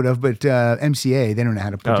 Maybe they would have, but MCA, they don't know how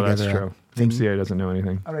to put together. That's true. MCA doesn't know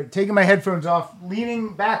anything. All right, taking my headphones off,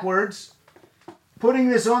 leaning backwards, putting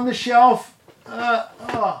this on the shelf.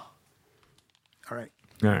 All right.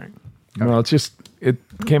 Well, it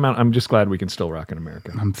came out. I'm just glad we can still rock in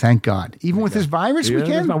America. Thank God. Even with this virus, we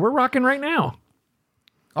can? We're rocking right now.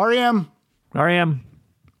 R.E.M. Are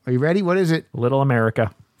you ready? What is it? Little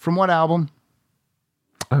America. From what album?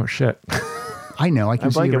 Oh, shit. I know. I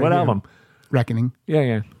can see it. What album? Reckoning.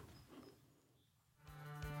 Yeah.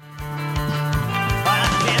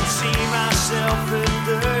 I can't see myself at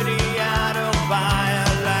 30. I don't buy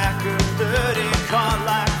a lack of 30. Caught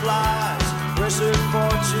like flies. Pressing for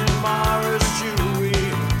tomorrow's jewelry.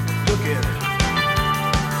 Look at it.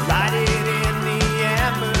 Light it in the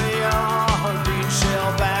amber yard. Green shell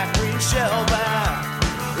back.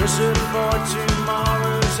 Pressing for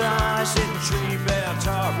tomorrow's ice in tree bell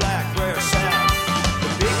tar black where south. The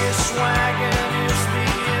biggest wagon is the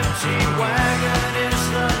empty wagon. It's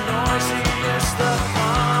the noisiest, the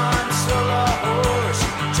fun, still a horse.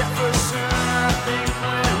 Jefferson, I think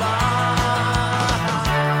we're lost.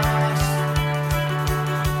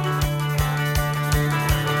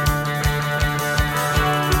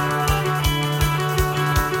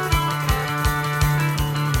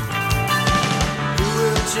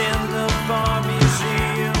 Who attend the farm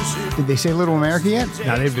museums? Did they say Little America yet?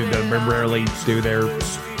 No, they rarely do their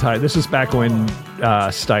tie. This is back when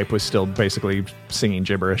Stipe was still basically singing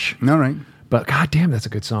gibberish. All right. But goddamn, that's a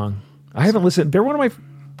good song. I haven't listened. They're one of my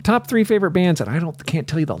top 3 favorite bands, and I can't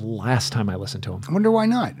tell you the last time I listened to them. I wonder why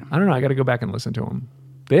not. I don't know. I got to go back and listen to them.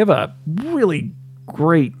 They have a really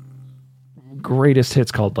greatest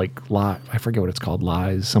hits called like I forget what it's called.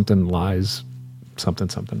 Something.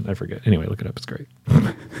 I forget. Anyway, look it up. It's great.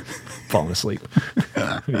 Falling asleep.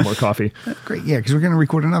 Need more coffee. Great. Yeah, because we're going to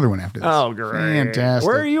record another one after this. Oh, great. Fantastic.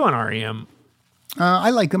 Where are you on REM?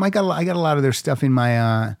 I like them. I got a lot of their stuff in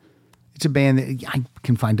my. It's a band that I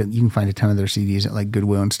can find. You can find a ton of their CDs at like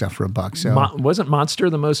Goodwill and stuff for $1. So wasn't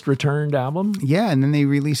Monster the most returned album? Yeah, and then they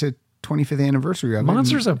release a 25th anniversary of it.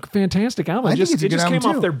 Monster's a fantastic album. It just came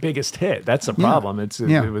off too. their biggest hit. That's the problem.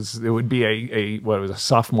 Yeah. It would be a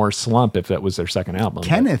sophomore slump if that was their second album.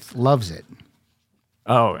 Kenneth loves it.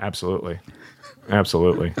 Oh, absolutely. Yeah.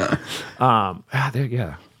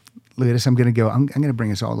 Look at this. I'm gonna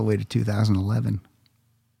bring us all the way to 2011.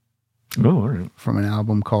 Oh, all right. From an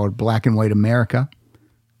album called Black and White America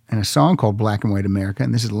and a song called Black and White America.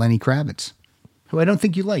 And this is Lenny Kravitz, who I don't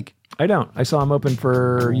think you like. I don't. I saw him open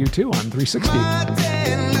for U2 on 360.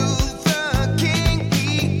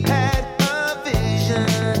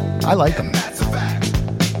 I like him. That's a fact.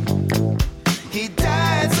 He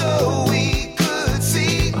died so we could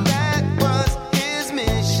see that was his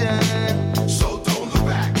mission. So don't look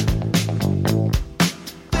back.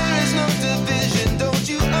 There is no division, don't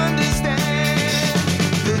you understand?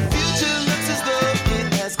 The future looks as though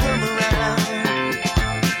it has come around.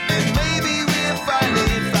 And maybe we'll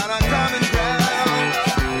finally find our common ground.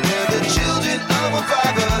 Where the children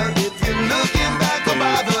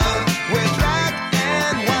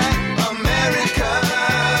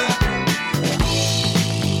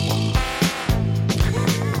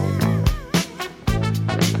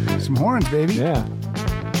horns, baby. Yeah.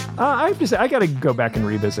 I have to say, I got to go back and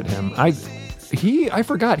revisit him. I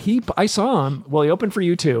forgot. I saw him. Well, he opened for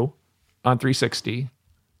U2 on 360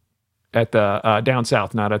 at the down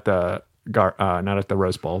south, not at the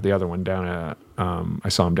Rose Bowl. The other one down at I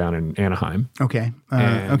saw him down in Anaheim. Okay.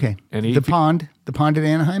 Okay. And the pond at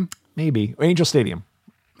Anaheim? Maybe Angel Stadium.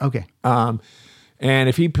 Okay. And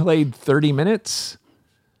if he played 30 minutes,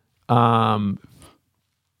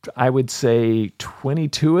 I would say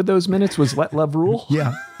 22 of those minutes was Let Love Rule.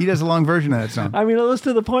 Yeah. He does a long version of that song. I mean, it was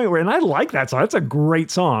to the point where, and I like that song. It's a great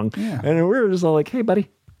song. Yeah. And we were just all like, hey, buddy,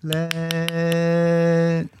 let's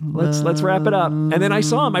wrap it up. And then I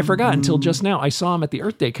saw him. I forgot until just now. I saw him at the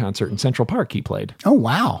Earth Day concert in Central Park. He played. Oh,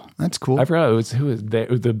 wow. That's cool. I forgot. It was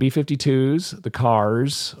the B-52s, the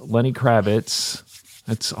Cars, Lenny Kravitz.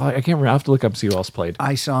 That's all. I can't remember. I have to look up and see who else played.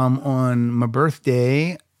 I saw him on my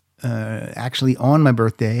birthday. Actually, on my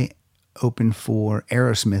birthday, opened for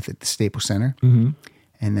Aerosmith at the Staples Center. Mm-hmm.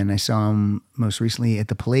 And then I saw him most recently at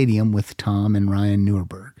the Palladium with Tom and Ryan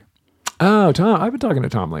Nuremberg. Oh, Tom. I've been talking to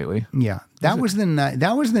Tom lately. Yeah. That was the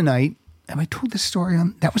night. Have I told this story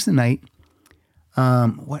on? That was the night.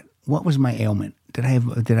 What was my ailment? What did I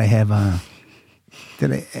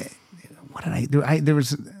do? There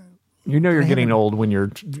was. You know you're getting old when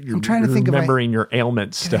you're I'm trying to think remembering your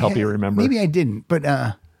ailments to help you remember. Maybe I didn't, but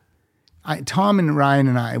Tom and Ryan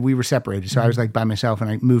and I, we were separated, so I was like by myself, and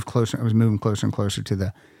I moved closer. I was moving closer and closer to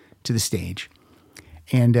the stage,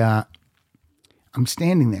 and I'm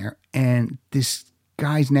standing there, and this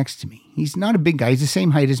guy's next to me. He's not a big guy; he's the same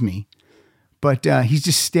height as me, but he's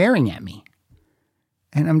just staring at me,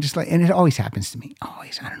 and I'm just like, and it always happens to me.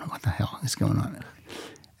 Always, I don't know what the hell is going on.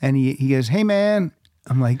 And he goes, "Hey, man."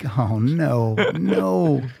 I'm like, oh no.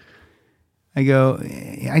 I go,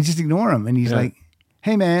 I just ignore him, and he's like,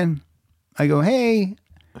 "Hey, man." I go, "Hey,"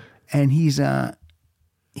 and he says,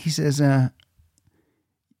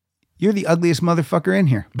 "You're the ugliest motherfucker in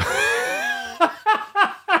here."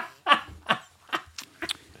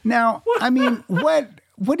 Now, I mean, what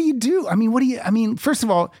do you do? I mean, first of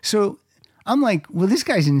all, so I'm like, well, this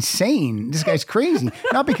guy's insane. This guy's crazy.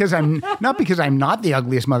 Not because I'm not the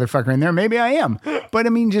ugliest motherfucker in there. Maybe I am. But I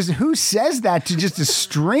mean, just who says that to just a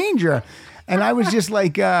stranger? And I was just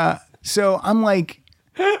like, so I'm like,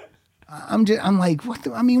 what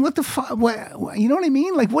the fuck? What, you know what I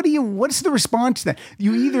mean? Like, what's the response to that?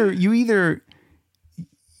 You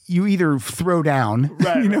either throw down,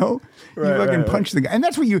 right, you know, you fucking punch the guy. And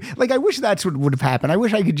that's what I wish that's what would have happened. I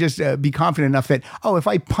wish I could just be confident enough that, if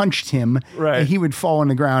I punched him, he would fall on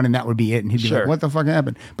the ground and that would be it. And he'd be like, what the fuck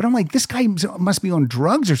happened? But I'm like, this guy must be on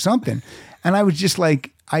drugs or something. And I was just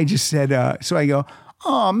like, I just said, so I go,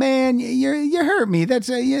 "Oh man, you hurt me. That's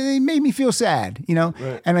it made me feel sad, you know."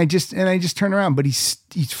 Right. And I just turn around, but he's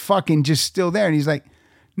fucking just still there. And he's like,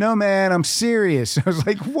 "No man, I'm serious." I was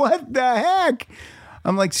like, "What the heck?"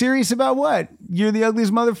 I'm like, "Serious about what? You're the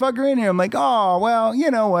ugliest motherfucker in here." I'm like, "Oh, well, you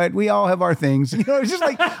know what? We all have our things." You know, it's just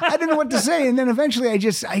like, I didn't know what to say. And then eventually I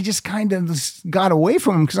just kind of got away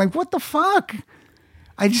from him because I'm like, what the fuck?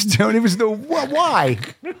 I just don't, it was why?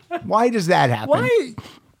 Why does that happen? Why?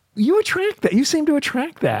 You attract that. You seem to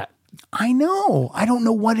attract that. I know. I don't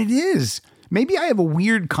know what it is. Maybe I have a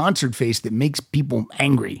weird concert face that makes people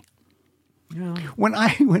angry. Yeah.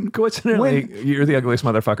 Coincidentally, you're the ugliest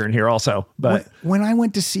motherfucker in here also. But when I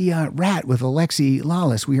went to see Rat with Alexi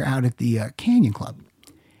Lawless, we were out at the Canyon Club.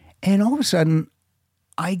 And all of a sudden,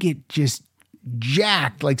 I get just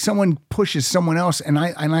jacked. Like someone pushes someone else, and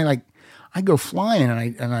I go flying,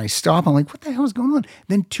 and I stop. I'm like, what the hell is going on?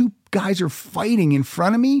 Then two guys are fighting in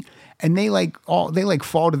front of me, and they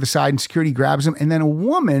fall to the side, and security grabs them. And then a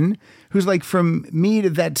woman who's like from me to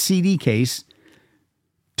that CD case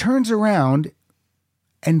turns around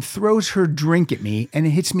and throws her drink at me, and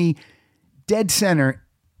it hits me dead center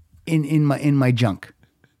in my junk.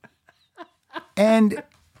 And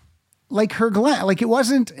like her glass, like it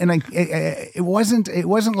wasn't a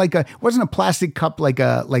plastic cup like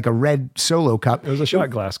a red Solo cup. It was a shot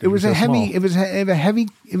glass. It wasn't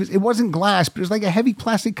glass, but it was like a heavy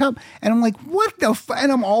plastic cup. And I'm like, what the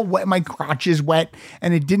and I'm all wet, my crotch is wet,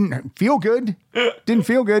 and it didn't feel good. Didn't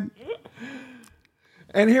feel good.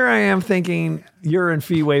 And here I am thinking your and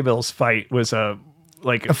Fee Waybill's fight was a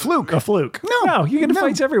fluke. A fluke. No, you get into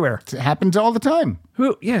fights everywhere. It happens all the time.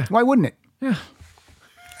 Yeah. Why wouldn't it? Yeah.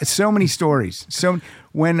 So many stories. So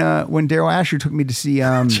when Daryl Asher took me to see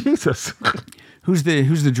Jesus, who's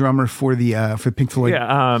the drummer for Pink Floyd?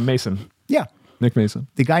 Yeah, Mason. Yeah, Nick Mason.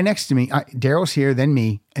 The guy next to me, Daryl's here, then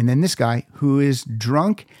me, and then this guy who is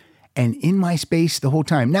drunk and in my space the whole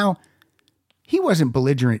time. Now, he wasn't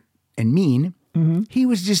belligerent and mean. Mm-hmm. He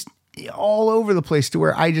was just all over the place to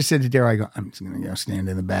where I just said to Daryl, I go, I'm just going to go stand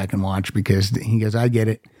in the back and watch because he goes, I get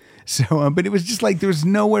it. So, but it was just like there was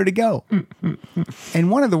nowhere to go.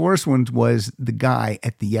 And one of the worst ones was the guy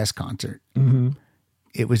at the Yes concert. Mm-hmm.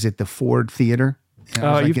 It was at the Ford Theater.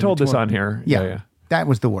 Oh, you've told this on here. Yeah, that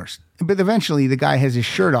was the worst. But eventually the guy has his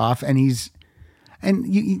shirt off and then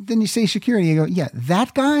you say security. You go, yeah,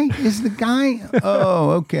 that guy is the guy?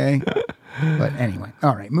 Oh, okay. But anyway,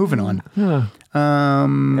 all right, moving on.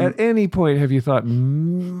 At any point, have you thought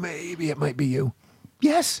maybe it might be you?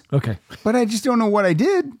 Yes. Okay. But I just don't know what I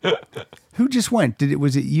did. Who just went?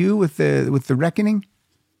 Was it you with the Reckoning?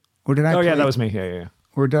 Or did I yeah, that was me. Yeah.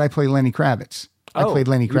 Or did I play Lenny Kravitz? I played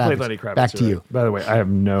Lenny Kravitz. You played Lenny Kravitz. Back to you. By the way, I have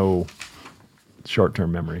no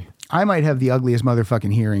short-term memory. I might have the ugliest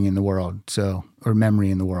motherfucking hearing in the world, or memory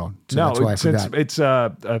in the world. So that's why I forgot. It's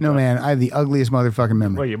no, man, I have the ugliest motherfucking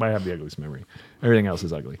memory. Well, you might have the ugliest memory. Everything else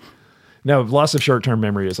is ugly. No, loss of short-term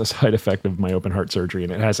memory is a side effect of my open heart surgery,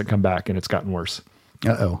 and it hasn't come back, and it's gotten worse.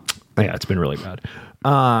 Uh-oh. Yeah, it's been really bad.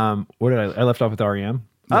 What did I left off with REM?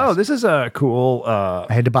 Yes. Oh, this is a cool...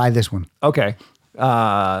 I had to buy this one. Okay.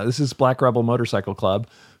 This is Black Rebel Motorcycle Club,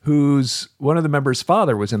 whose one of the members'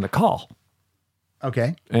 father was in The Call.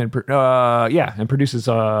 Okay. And and produces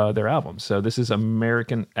their albums. So this is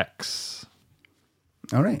American X.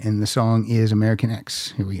 All right. And the song is American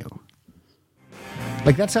X. Here we go.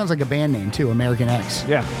 Like, that sounds like a band name, too. American X.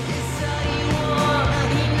 Yeah.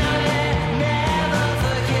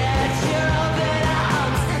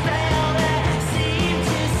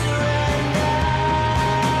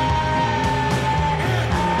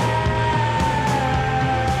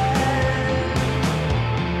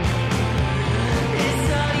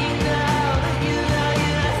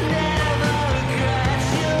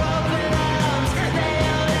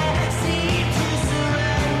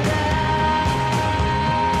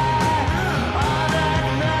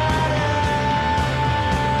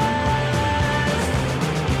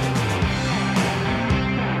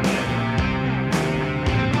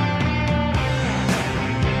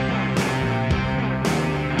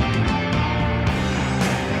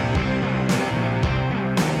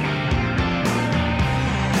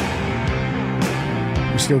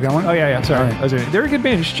 Still going? Oh, yeah. Sorry. Right. They're a good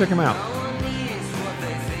band. You should check them out.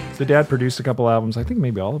 The dad produced a couple albums. I think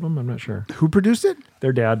maybe all of them. I'm not sure. Who produced it?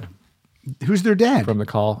 Their dad. Who's their dad? From The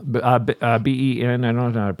Call. B-E-N. I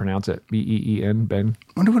don't know how to pronounce it. B-E-E-N. Ben.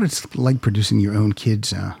 I wonder what it's like producing your own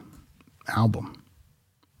kid's album.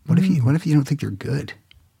 What if you don't think they're good?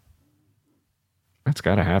 That's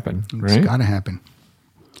got to happen, right? It's got to happen.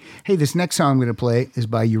 Hey, this next song I'm going to play is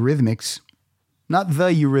by aMURRica. Not the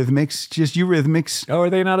Eurythmics, just aMURRica. Oh, are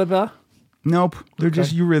they not a the? Nope, they're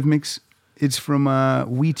just aMURRica. It's from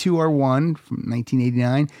We Two Are One from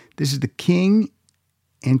 1989. This is the King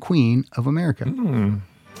and Queen of America. Mm.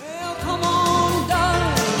 Well, come on,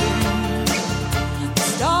 darling. The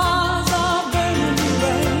stars are burning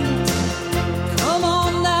bright. Come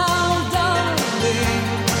on now, darling.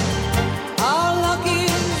 Our luck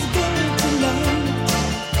is good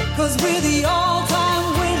tonight. 'Cause we're the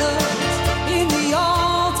all-time winners in the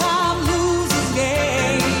all-time losers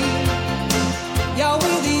game. Yeah,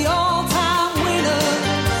 we're the all-time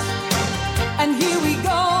winners. And here we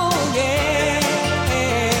go, yeah.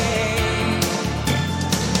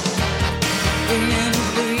 King and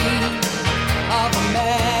Queen of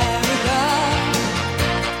America.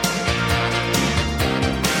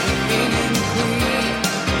 King and Queen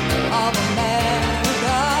of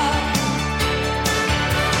America.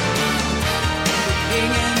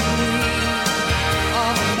 King and Queen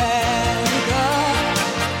of America.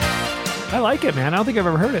 I like it, man. I don't think I've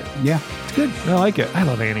ever heard it. Yeah, it's good. I like it. I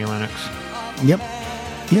love Annie Lennox. Yep.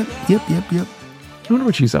 I wonder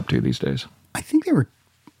what she's up to these days. I think they were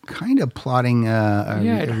kind of plotting a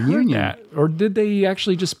I'd reunion. heard that. Or did they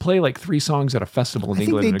actually just play like 3 songs at a festival in I think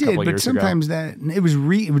England they a couple did, but years sometimes ago? that it was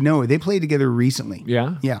no, they played together recently.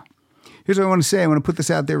 Yeah? Yeah. Here's what I want to say. I want to put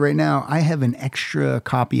this out there right now. I have an extra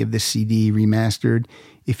copy of this CD remastered.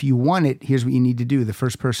 If you want it, here's what you need to do. The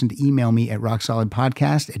first person to email me at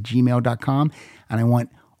rocksolidpodcast@gmail.com. And I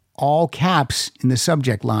want all caps in the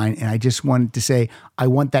subject line. And I just wanted to say, I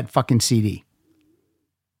want that fucking CD.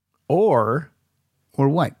 Or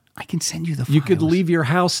what? I can send you the files. you could leave your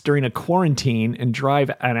house during a quarantine and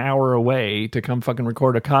drive an hour away to come fucking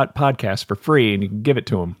record a podcast for free, and you can give it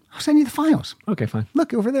to them. I'll send you the files. Okay, fine.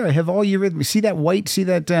 Look over there. I have all aMURRica. See that white? See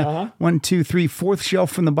that 1, 2, 3, 4th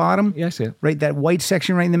shelf from the bottom? Yeah, I see it. Right, that white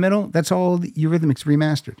section right in the middle. That's all the aMURRica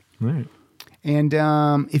remastered. All right. And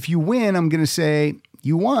if you win, I'm going to say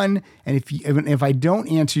you won. And if I don't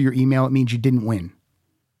answer your email, it means you didn't win.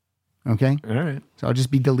 Okay. All right. So I'll just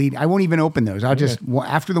be deleting. I won't even open those. I'll just,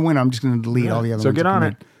 after the winner, I'm just going to delete all the other So ones. get that on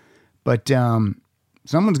come it. in. But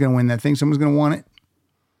someone's going to win that thing. Someone's going to want it.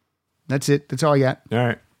 That's it. That's all I got. All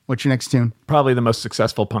right. What's your next tune? Probably the most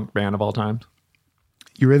successful punk band of all time.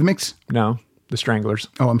 Eurythmics? No, the Stranglers.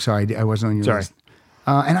 Oh, I'm sorry. I wasn't on your Sorry. list.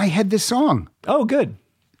 And I had this song. Oh, good.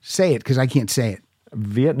 Say it, because I can't say it.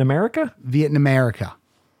 Vietnamerica? Vietnamerica.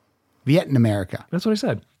 Vietnamerica. That's what I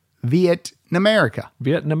said. Vietnamerica.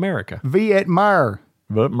 Vietnamerica. Vietmar.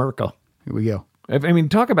 Vietmerkel. Here we go. I mean,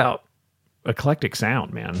 talk about eclectic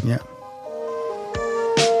sound, man. Yeah.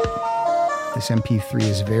 This MP3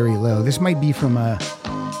 is very low. This might be from a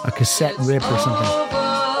cassette rip or something.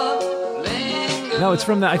 No, it's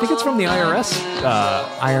from the. I think it's from the IRS.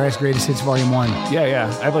 IRS Greatest Hits Volume 1.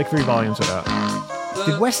 Yeah. I have like 3 volumes of that.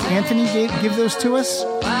 Did Wes Anthony give those to us?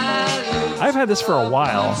 I've had this for a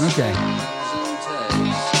while. Okay.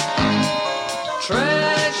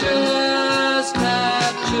 Treasures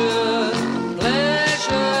captured,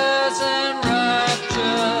 pleasures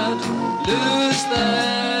enraptured, lose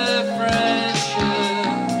their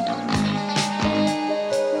friendship.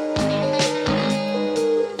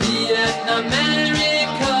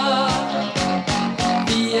 Vietnamerica,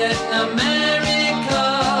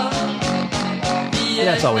 Vietnamerica, Yeah,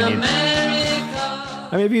 that's all we need.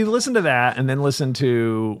 Vietnamerica. I mean, if you listen to that and then listen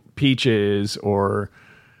to Peaches or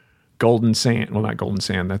Golden Sand, well, not Golden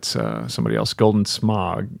Sand, that's somebody else. Golden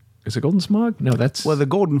Smog. Is it Golden Smog? No, that's. Well, the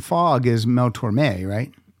Golden Fog is Mel Torme,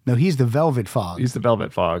 right? No, he's the Velvet Fog. He's the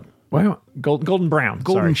Velvet Fog. Wow. Golden Brown.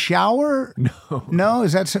 Golden Sorry. Shower? No,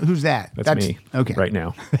 is that who's that? That's me. Okay. Right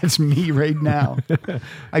now. That's me right now.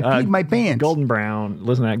 I peed my pants. Golden Brown.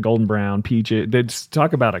 Listen to that Golden Brown, Peaches. They just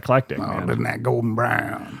talk about eclectic, Oh, man. isn't that Golden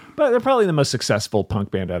Brown? But they're probably the most successful punk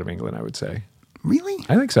band out of England, I would say. Really?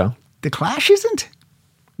 I think so. The Clash isn't?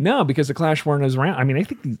 No, because the Clash weren't as around. I mean, I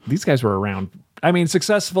think these guys were around. I mean,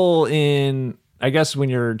 successful in, I guess, when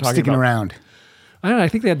you're talking Sticking about, around. I don't know. I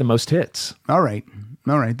think they had the most hits. All right.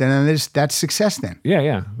 Then that's success then.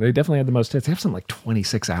 Yeah. They definitely had the most hits. They have something like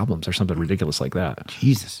 26 albums or something ridiculous like that.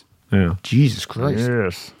 Jesus. Yeah. Jesus Christ.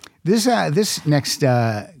 Yes. This next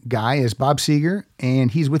guy is Bob Seger, and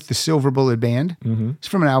he's with the Silver Bullet Band. Mm-hmm. It's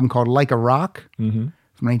from an album called Like a Rock from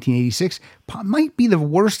 1986. Might be the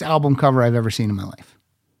worst album cover I've ever seen in my life.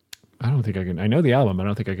 I don't think I can. I know the album. I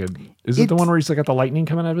don't think I could. Is it the one where he's like got the lightning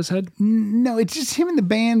coming out of his head? No, it's just him and the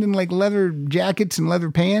band in like leather jackets and leather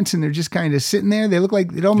pants, and they're just kind of sitting there. They look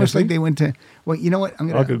like it almost like they went to. Well, you know what?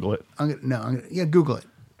 I'll Google it. Google it.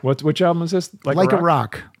 Which album is this? Like a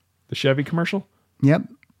Rock. The Chevy commercial? Yep.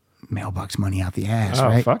 Mailbox money out the ass, Oh,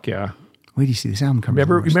 right? fuck yeah. Wait do you see this album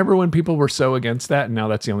cover? Remember when people were so against that, and now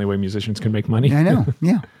that's the only way musicians can make money? I know.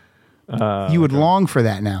 Yeah. You would long for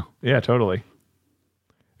that now. Yeah, totally.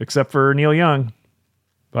 Except for Neil Young.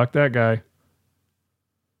 Fuck that guy.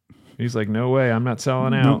 He's like, no way, I'm not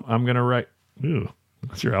selling out. I'm going to write. Ew,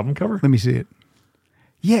 that's your album cover? Let me see it.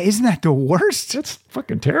 Yeah, isn't that the worst? That's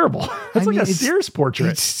fucking terrible. That's like a Sears portrait.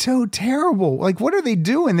 It's so terrible. Like, what are they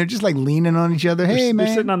doing? They're just like leaning on each other. Hey, man.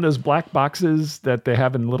 They're sitting on those black boxes that they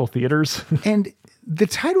have in little theaters. And the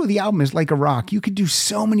title of the album is Like a Rock. You could do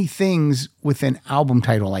so many things with an album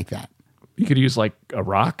title like that. You could use like a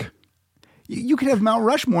rock. You could have Mount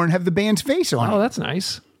Rushmore and have the band's face on it. Oh, that's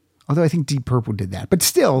nice. Although I think Deep Purple did that. But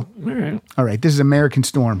still. All right. All right, this is American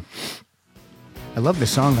Storm. I love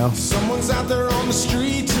this song, though. Someone's out there on the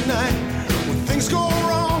street tonight. When things go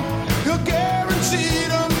wrong, he'll guarantee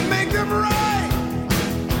to make them right.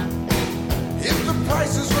 If the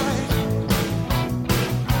price is right.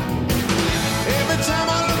 Every time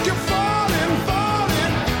I look, you're falling.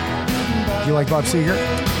 Do you like Bob Seger?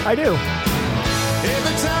 I do.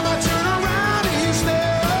 Every time I turn around, he's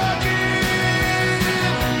there again.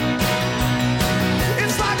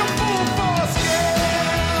 It's like a full force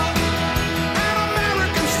gale, an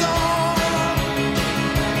American storm.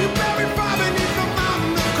 You bury fire beneath the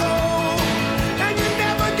mountain of cold, and you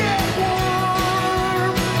never get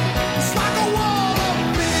warm. It's like a wall of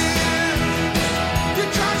mist. You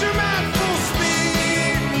charge your man full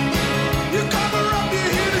speed. You cover up, you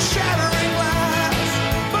hear the shattering glass,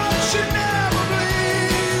 but you never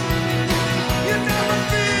bleed. You never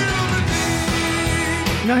feel the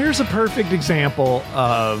need. Now, here's a perfect example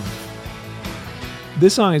of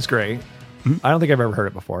this song is great. I don't think I've ever heard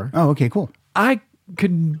it before. Oh, okay, cool. I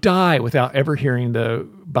could die without ever hearing the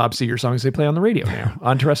Bob Seger songs they play on the radio now,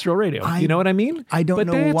 on terrestrial radio. You know what I mean? I don't But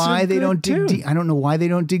know that's why a they good don't dig tune. deep. I don't know why they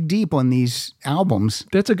don't dig deep on these albums.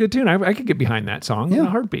 That's a good tune. I could get behind that song in Yeah. a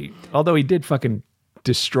heartbeat. Although he did fucking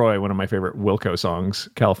destroy one of my favorite Wilco songs,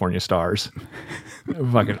 California Stars.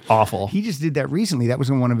 Fucking awful. He just did that recently. That was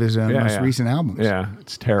on one of his most recent albums. Yeah,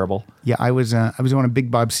 it's terrible. Yeah, I was on a big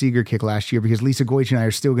Bob Seger kick last year because Lisa Goich and I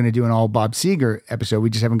are still going to do an all Bob Seger episode. We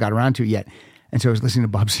just haven't got around to it yet. And so I was listening to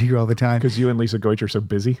Bob Seger all the time. Because you and Lisa Goich are so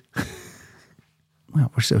busy. Well,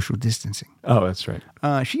 we're social distancing. Oh, that's right.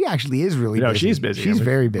 She actually is really No, busy. she's busy. She's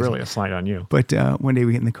very busy. Really a slight on you. But one day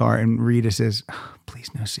we get in the car and Rita says, oh, please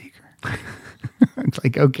no Seeger. It's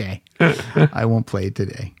like, okay, I won't play it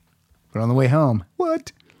today. But on the way home,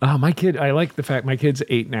 what? Oh, my kid, I like the fact my kid's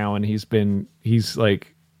 8 now and he's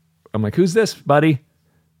like, I'm like, who's this, buddy?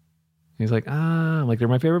 He's like, I'm like, they're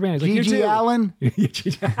my favorite band. He's like, G.G. you too. Allen?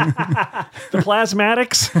 The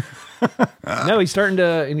Plasmatics. No, he's starting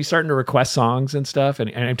to request songs and stuff.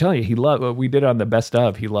 And I'm telling you, he loves what we did on the best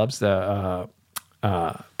of. He loves the,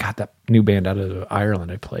 that new band out of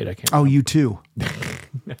Ireland I played. I can't. Oh, you too.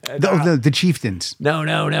 The Chieftains. No.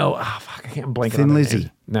 Oh, fuck. I can't blank Thin on the Lizzy.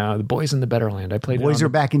 name. No, the Boys in the Better Land. I played it. Boys are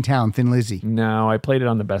back in town. Thin Lizzy. No, I played it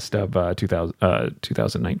on the best of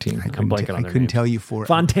 2019. I'm blanking on their I couldn't names. tell you for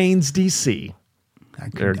Fontaines DC.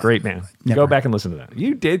 They're a great band. Never. Go back and listen to that.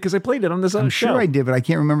 You did because I played it on this I'm show. sure I did, but I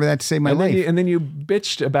can't remember that to save my life. And then you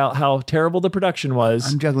bitched about how terrible the production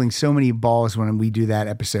was. I'm juggling so many balls when we do that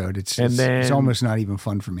episode. It's almost not even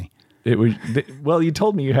fun for me. It was well. You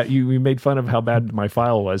told me you made fun of how bad my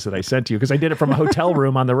file was that I sent to you because I did it from a hotel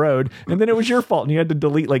room on the road, and then it was your fault, and you had to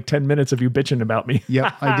delete like 10 minutes of you bitching about me.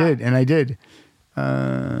 Yep, I did.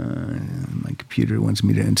 My computer wants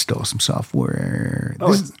me to install some software.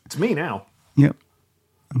 Oh, it's me now. Yep,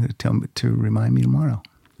 I'm going to tell him to remind me tomorrow.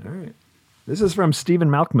 All right. This is from Stephen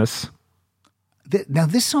Malkmus. Now,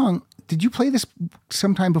 this song, did you play this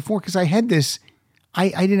sometime before? Because I had this. I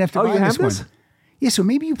didn't have to buy you have this one. Yeah, so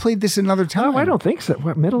maybe you played this another time. Oh, I don't think so.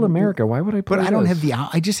 What, Middle America? Why would I play But I don't have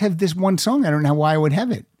I just have this one song. I don't know why I would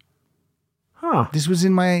have it. Huh. This was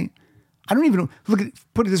in my, I don't even,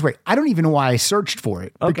 put it this way. I don't even know why I searched for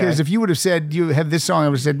it. Okay. Because if you would have said you have this song, I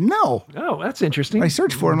would have said no. Oh, that's interesting. I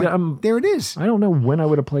searched for it. I'm like, there it is. I don't know when I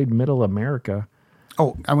would have played Middle America.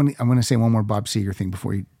 Oh, I'm going to say one more Bob Seger thing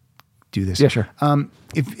before you do this. Yeah, sure.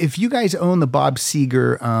 If you guys own the Bob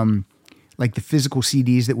Seger, like the physical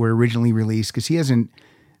CDs that were originally released, because he hasn't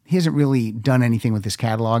really done anything with this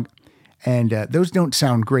catalog, and those don't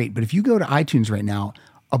sound great. But if you go to iTunes right now,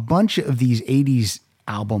 a bunch of these 80s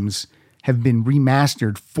albums have been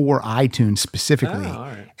remastered for iTunes specifically, all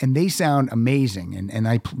right. and they sound amazing.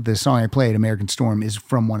 And the song I played, American Storm, is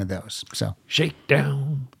from one of those. So Shake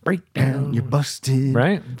down, break down. you're busted,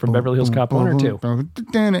 Right? From Beverly Hills Cop 1 or 2?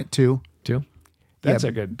 2. 2. That's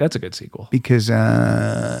a good sequel. Because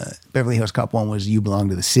Beverly Hills Cop 1 was You Belong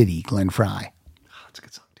to the City, Glenn Frey. Oh, that's a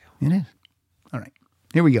good song too. It is. All right.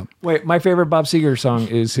 Here we go. Wait, my favorite Bob Seger song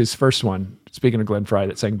is his first one. Speaking of Glenn Frey,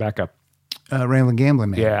 that sang backup. Ramblin' Gambling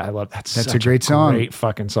Man. Yeah, I love that. That's a great song. Great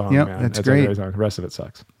fucking song, Yep, man. that's A great. great song. The rest of it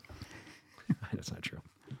sucks. That's not true.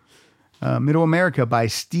 Middle America by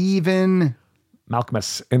Stephen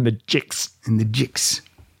Malkmus and the Jicks. and the Jicks.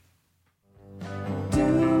 Do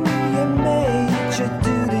your nature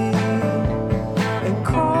duty and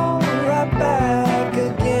crawl right back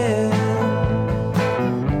again.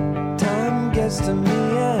 Time gets to me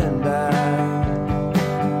and the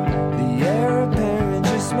heir apparent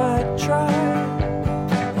just might try.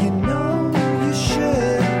 You know you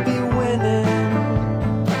should be winning.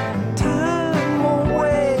 Time won't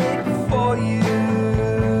wait for you.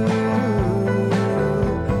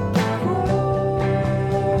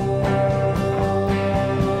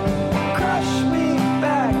 Crush me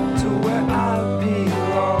back to where I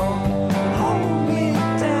belong. Hold me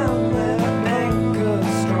down, let anchor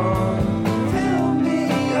strong. Fill me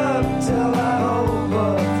up till I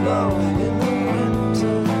overflow. In the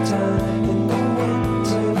winter time,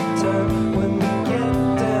 when we get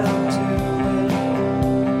down to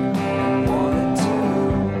it. Wanted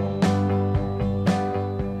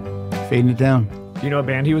to. Fading it down. Do you know what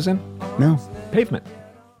band he was in? No. Pavement.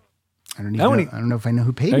 I don't know if I know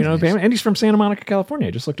who paid Do you know it. Pavement? And he's from Santa Monica, California.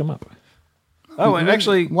 I just looked him up. Oh, and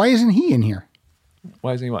actually, Why isn't he in here?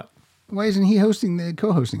 why isn't he what? Why isn't he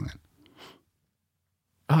co-hosting that?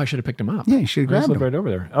 Oh, I should have picked him up. Yeah, you should have I just grabbed lived him.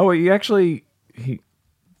 right over there. Oh,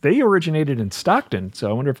 they originated in Stockton, so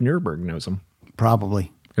I wonder if Nuremberg knows them.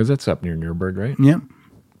 Probably. Because that's up near Nuremberg, right? Yep.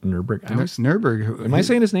 Nuremberg. Nuremberg. Am I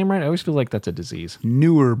saying his name right? I always feel like that's a disease.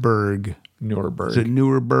 Nuremberg. Nuremberg. Is it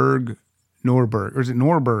Nuremberg? Norberg. Or is it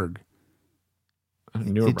Norberg?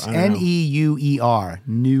 Nuremberg. It's I don't know. Neuer.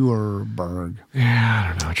 Nuremberg. Yeah, I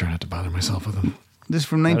don't know. I try not to bother myself with him. This is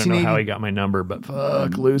from I don't know 1980. how he got my number, but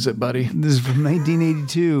fuck, lose it, buddy. This is from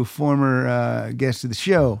 1982. Former guest of the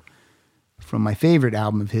show. from my favorite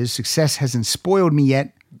album of his, Success Hasn't Spoiled Me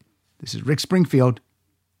Yet. This is Rick Springfield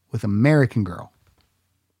with American Girl.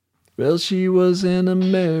 Well, she was an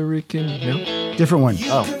American. No? Different one.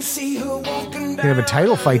 Oh. They have a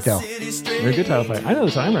title fight, though. Very good title fight. I know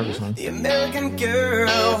this. I remember this one. The American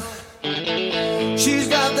girl. She's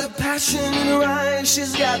got the passion in her eyes.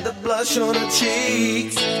 She's got the blush on her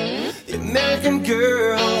cheeks. The American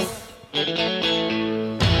girl. I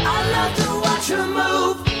love to watch her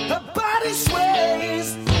move. Her body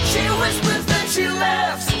sways. She whispers, then she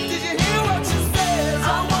laughs. Did you hear what she says?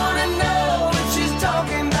 I wanna know if she's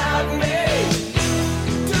talking about me.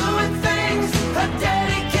 Doing things her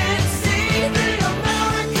daddy can't see. The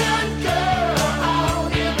American girl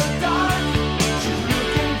out in the dark. She's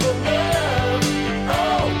looking for love.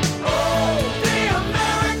 Oh, oh, the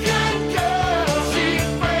American girl. She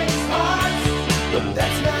breaks hearts, but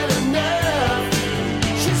that's not enough.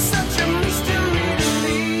 She's such a mystery to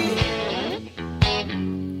me.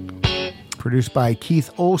 Produced by Keith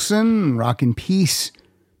Olsen. Rock in Peace,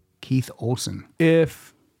 Keith Olsen.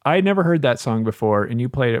 If I never heard that song before and you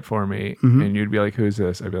played it for me and you'd be like, who's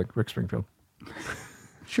this? I'd be like, Rick Springfield.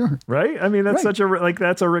 Sure. Right? I mean, that's Right. such a, like,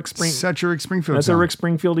 that's a Rick Springfield. Such a Rick Springfield That's song. a Rick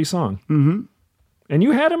Springfieldy song. Mm-hmm. And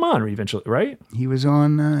you had him on eventually, right? He was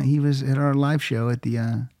on, he was at our live show at the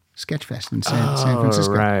Sketchfest in San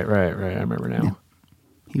Francisco. Right. I remember now. Yeah.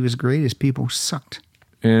 He was great. His people sucked.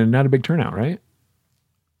 And not a big turnout, right?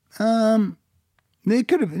 They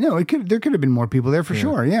could have, no, there could have been more people there for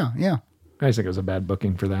sure. Yeah. I just think it was a bad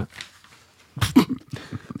booking for that.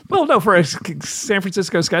 Well, no, for a San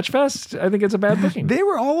Francisco Sketchfest, I think it's a bad booking. They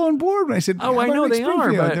were all on board when I said, Oh, "How I about know Rick they are,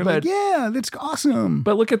 Springfield?" They're like, but- yeah, that's awesome.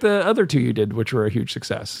 But look at the other two you did, which were a huge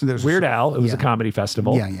success. There's Weird Al, it was a yeah. comedy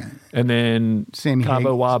festival. Yeah. And then Sammy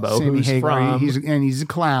Cabo Wabo, Sammy who's Hagar, from... he's a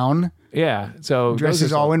clown. yeah, so... Dresses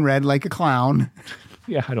those are all some- in red like a clown.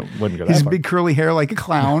 Yeah, wouldn't go that His far. big curly hair like a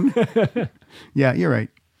clown. Yeah, you're right.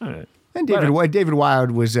 All right. And But, David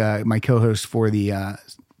Wild was my co-host for the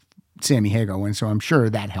Sammy Hagar one, so I'm sure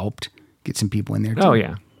that helped get some people in there too. Oh,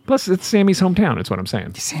 yeah. Plus, it's Sammy's hometown, is what I'm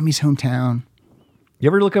saying. Sammy's hometown. You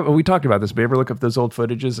ever look up... We talked about this, but you ever look up those old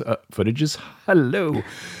footages? Hello.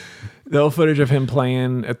 The old footage of him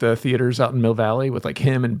playing at the theaters out in Mill Valley with, like,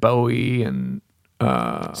 him and Bowie and...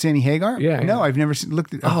 Sammy Hagar? Yeah. No, I've never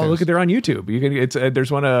looked at Oh, look at they're on YouTube. You can. It's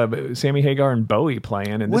there's one of Sammy Hagar and Bowie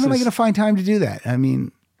playing. And When this am I is- going to find time to do that? I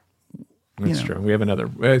mean, That's true. We have another.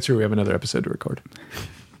 It's true. We have another episode to record.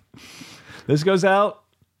 This goes out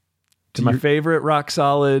to my favorite rock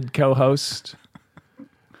solid co-host,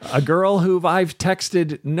 a girl who I've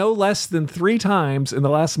texted no less than 3 times in the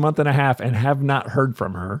last month and a half and have not heard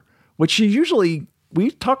from her. Which she usually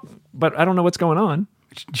we talk, but I don't know what's going on.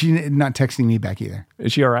 she's not texting me back either.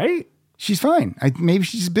 Is she all right? She's fine. Maybe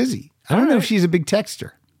she's busy. I don't know if she's a big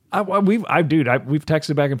texter. We've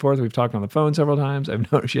texted back and forth. We've talked on the phone several times.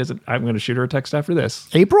 I've known she hasn't. I'm going to shoot her a text after this.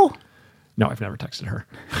 April? No, I've never texted her.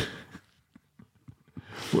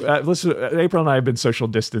 Listen, April and I have been social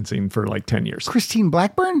distancing for like 10 years. Christine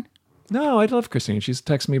Blackburn? No, I love Christine. She's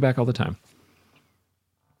texting me back all the time.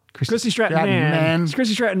 Christy Stratton, man. It's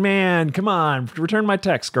Christy Stratton, man. Come on, return my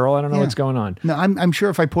text, girl. I don't know what's going on. No, I'm sure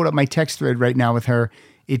if I pulled up my text thread right now with her,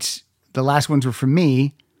 it's the last ones were from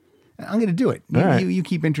me. I'm going to do it. All right. You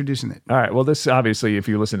keep introducing it. All right. Well, this obviously, if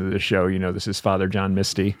you listen to this show, you know this is Father John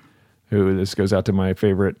Misty, who this goes out to my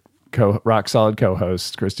favorite rock solid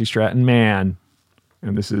co-host, Christy Stratton, man.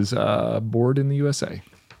 And this is Bored in the USA.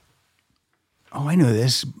 Oh, I know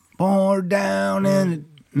this. Born down in...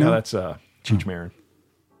 No, that's Cheech Marin.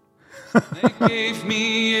 They gave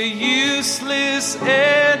me a useless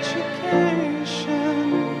education,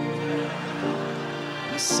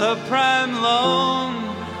 a subprime loan,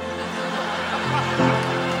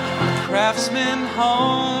 a craftsman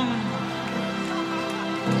home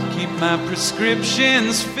to keep my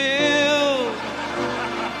prescriptions filled.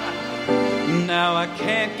 Now I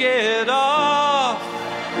can't get off,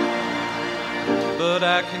 but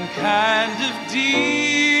I can kind of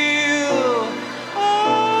deal.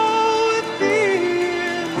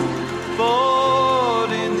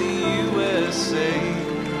 Bored in the USA.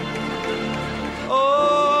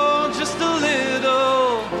 Oh, just a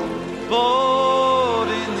little bored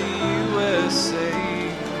in the USA.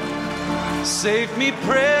 Save me,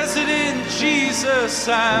 President Jesus,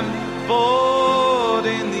 I'm bored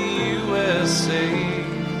in the USA.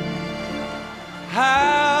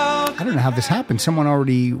 How I don't know how this happened. Someone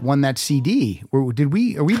already won that CD. Are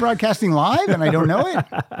we broadcasting live and I don't know it?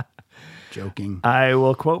 Joking. I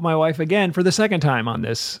will quote my wife again for the second time on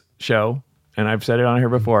this show, and I've said it on here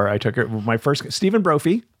before. I took her my first Stephen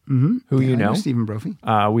Brophy, who you I know. Stephen Brophy.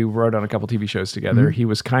 We wrote on a couple TV shows together. He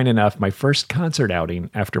was kind enough, my first concert outing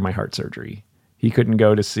after my heart surgery. He couldn't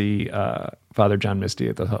go to see Father John Misty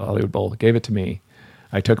at the Hollywood Bowl. Gave it to me.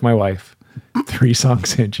 I took my wife. 3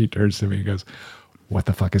 songs in, she turns to me and goes, "What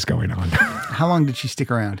the fuck is going on?" How long did she stick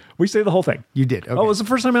around? We stayed the whole thing. You did? Okay. Oh, it was the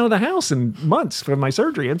first time out of the house in months for my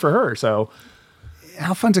surgery and for her. So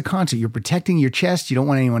How fun's a concert? You're protecting your chest. You don't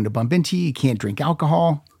want anyone to bump into you. You can't drink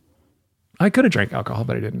alcohol. I could have drank alcohol,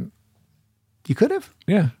 but I didn't. You could have.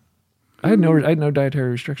 Yeah. I had no dietary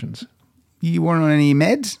restrictions. You weren't on any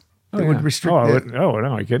meds that would Yeah. restrict that? No,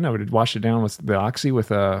 I couldn't. I would wash it down with the Oxy with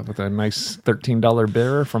a nice $13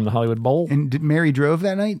 beer from the Hollywood Bowl. And did Mary drove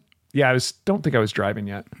that night? Yeah, don't think I was driving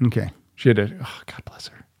yet. Okay. She had to, God bless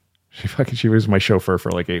her. She was my chauffeur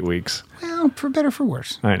for like 8 weeks. Well, for better or for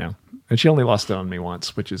worse. I know. And she only lost it on me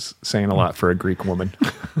once, which is saying a lot for a Greek woman.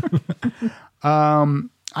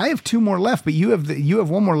 I have 2 more left, but you have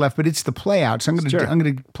 1 more left, but it's the play out. So I'm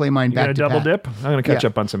gonna play mine You back gonna to double back. dip? I'm gonna catch Yeah.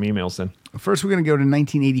 up on some emails then. First, we're gonna go to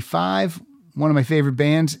 1985. One of my favorite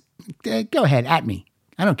bands. Go ahead, at me.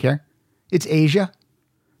 I don't care. It's Asia.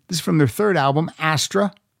 This is from their 3rd album,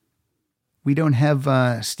 Astra. We don't have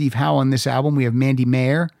Steve Howe on this album. We have Mandy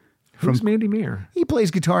Mayer. Who's Mandy Mayer? He plays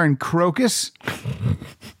guitar in Crocus.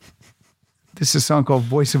 This is a song called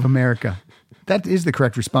Voice of America. That is the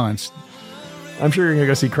correct response. I'm sure you're gonna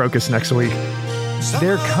go see Crocus next week.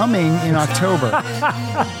 They're coming in October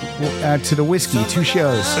to the Whiskey, 2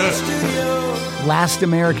 shows. Last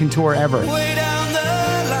American tour ever. Way down the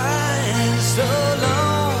line,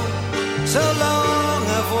 so long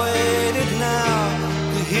I've waited now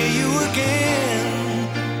to hear you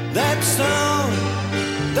again. That song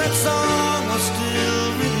will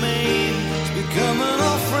still remain. It's becoming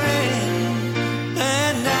a friend.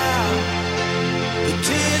 And now the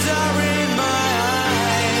tears are in my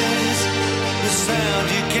eyes. The sound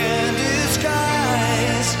you can't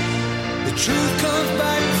disguise. The truth comes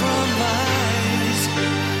back from lies.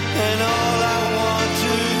 And all I want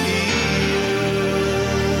to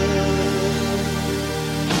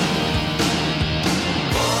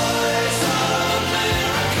Voice of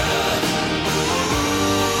America, ooh,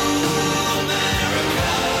 America,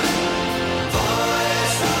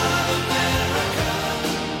 Voice of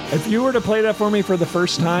America. If you were to play that for me for the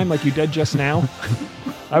first time, like you did just now,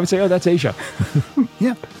 I would say, "Oh, that's Asia,"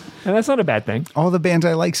 Yeah. and that's not a bad thing. All the bands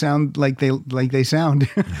I like sound like they sound.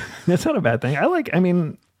 That's not a bad thing. I like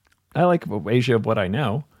Asia of what I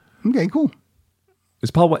know. Okay, cool.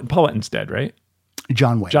 Is Paul Wetton's dead, right?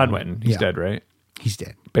 John Wetton. John Wetton. He's Yeah. dead, right? He's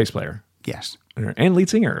dead. Bass player Yes. and lead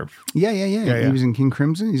singer. Yeah. yeah. He was in King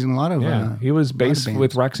Crimson. He's in a lot of. Yeah, he was a lot of bass bands.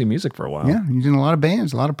 with Roxy Music for a while. Yeah, he's in a lot of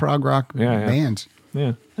bands, a lot of prog rock Yeah. bands.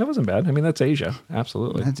 Yeah, that wasn't bad. I mean, that's Asia.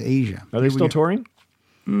 Absolutely. That's Asia. Are they still touring?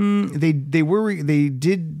 They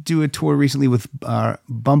did do a tour recently with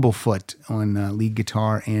Bumblefoot on lead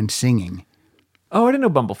guitar and singing. Oh, I didn't know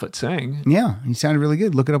Bumblefoot sang. Yeah, he sounded really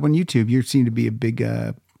good. Look it up on YouTube. You seem to be a big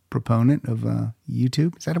proponent of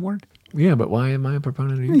YouTube. Is that a word? Yeah, but why am I a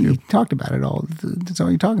proponent of You YouTube? talked about it all. That's all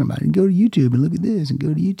you're talking about. You go to YouTube and look at this, and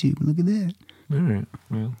go to YouTube and look at that. All right.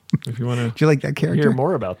 Well, if you want Do you like that to character? hear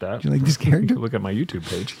more about that, Do you like this character? look at my YouTube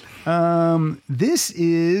page. This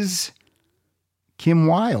is Kim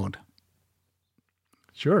Wilde.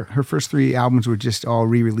 Sure. Her first 3 albums were just all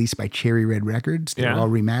re-released by Cherry Red Records. They're Yeah. all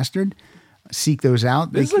remastered. Seek those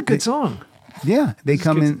out. This is a good song. Yeah, they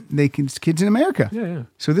come kids- in. It's Kids in America. Yeah, yeah.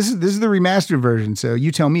 So this is the remastered version. So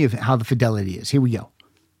you tell me how the fidelity is. Here we go.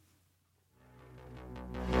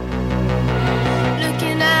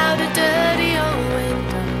 Looking out a dirty old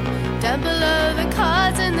window, down below the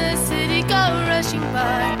cars in the city go rushing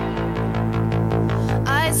by.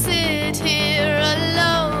 I sit here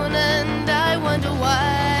alone and I wonder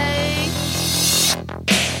why.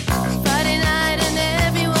 Friday night and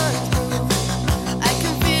everyone's moving. I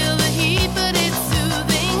can feel the heat, but it's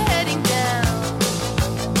soothing heading down.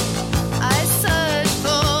 I search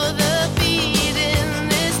for the beat in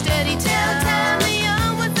this steady town. Downtown, the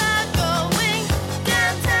onwards are going.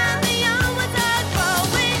 Downtown, the onwards are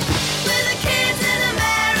going. We're the kids in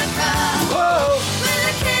America. Whoa! We're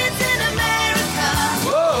the kids in America.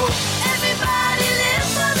 Whoa! Everybody live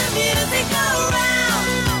for the music around.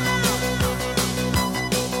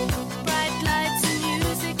 Bright lights and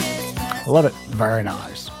music is fast. I love it. Very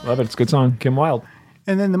nice. Love it. It's a good song. Kim Wilde.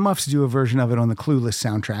 And then the Muffs do a version of it on the Clueless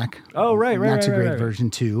soundtrack. Oh, right. That's a right, great right. version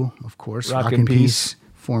too, of course. Rock in Peace.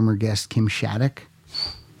 Former guest Kim Shattuck.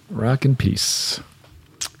 Rock and Peace.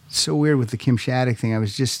 So weird with the Kim Shattuck thing. I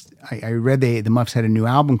read the Muffs had a new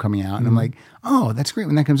album coming out, and I'm like, oh, that's great.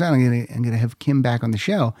 When that comes out, I'm gonna have Kim back on the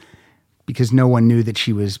show, because no one knew that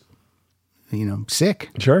she was sick.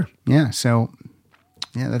 Sure. Yeah. So,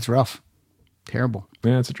 yeah, that's rough. Terrible.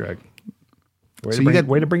 Yeah, it's a drag. Way So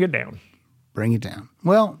to bring it down. Bring it down.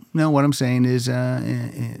 Well, no, what I'm saying is,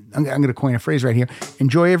 I'm going to coin a phrase right here.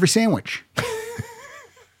 Enjoy every sandwich.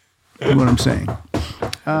 That's what I'm saying.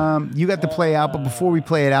 You got the play out, but before we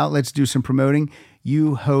play it out, let's do some promoting.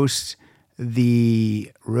 You host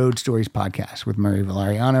the Road Stories podcast with Murray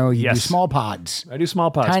Valeriano. You do small pods. I do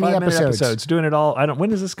small pods. Tiny 5-minute episodes. Doing it all.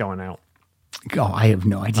 When is this going out? Oh, I have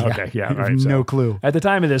no idea. Okay, yeah, I have right. no clue. At the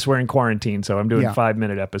time of this, we're in quarantine, so I'm doing 5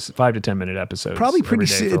 to 10 minute episodes. Probably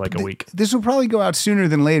pretty every day for like a week. This will probably go out sooner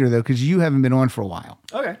than later, though, because you haven't been on for a while.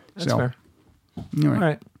 Okay, that's So, fair. All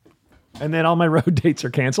right. And then all my road dates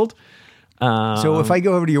are canceled. So if I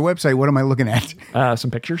go over to your website, what am I looking at? Some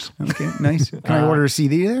pictures. Okay, nice. Can I order a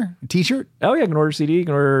CD there? A T-shirt? Oh yeah, I can order a CD. You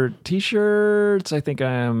can order T-shirts. I think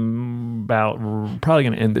I'm probably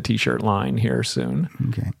going to end the T-shirt line here soon.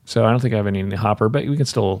 Okay. So I don't think I have any in the hopper, but we can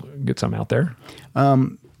still get some out there.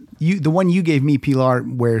 The one you gave me, Pilar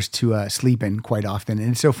wears to sleep in quite often,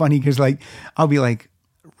 and it's so funny because I'll be like,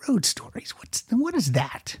 Road Stories. What is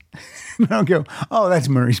that? And I'll go, oh, that's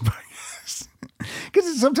Murray's podcast.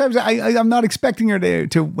 Because sometimes I'm not expecting her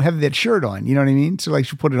to have that shirt on. You know what I mean? So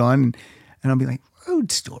she'll put it on, and I'll be like,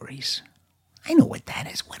 Road Stories. I know what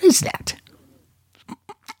that is. What is that?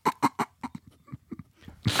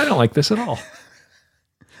 I don't like this at all.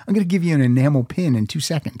 I'm going to give you an enamel pin in 2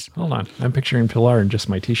 seconds. Hold on. I'm picturing Pilar in just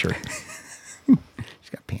my T-shirt. She's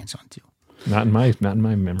got pants on too. Not in my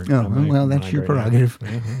memory. Oh, well, that's your prerogative.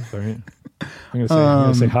 Yeah, that's all right. I'm going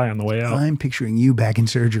to say hi on the way out. I'm picturing you back in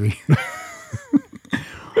surgery.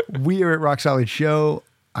 We are at Rock Solid Show.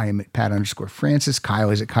 I am at Pat_Francis. Kyle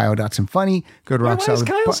is at Kyle.SomeFunny. Go to Rock Why Solid. is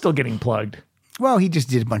Kyle still getting plugged? Well, he just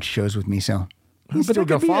did a bunch of shows with me, so you But still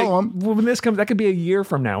go follow him. When this comes, that could be a year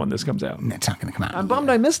from now when this comes out. That's not going to come out. I'm bummed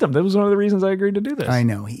I missed him. That was one of the reasons I agreed to do this. I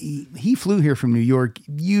know. He flew here from New York.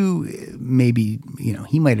 You maybe,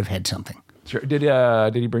 he might have had something. Sure. Did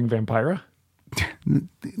he bring Vampira?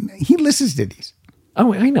 He listens to these.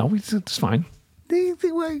 Oh, I know. It's fine.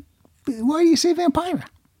 Why do you say Vampira?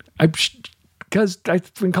 Because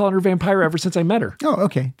I've been calling her Vampira ever since I met her. Oh,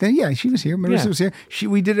 okay. Then yeah, she was here. Marissa Yeah. was here.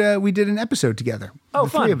 We did an episode together. Oh,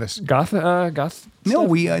 the fun. three of us. Goth. No,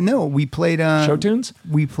 we played show tunes.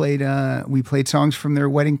 We played songs from their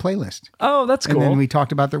wedding playlist. Oh, that's cool. And then we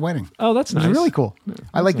talked about their wedding. Oh, that's nice. It was really cool.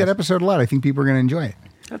 I like that episode a lot. I think people are going to enjoy it.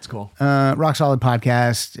 That's cool. Rock Solid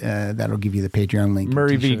Podcast. That'll give you the Patreon link.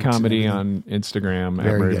 Murray V T-shirts Comedy and everything. on Instagram and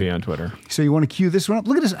Very Murray good. V on Twitter. So you want to cue this one up?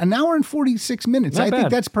 Look at this, an hour and 46 minutes. Not I think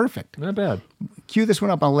bad. that's perfect. Not bad. Cue this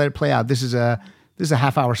one up. I'll let it play out. This is a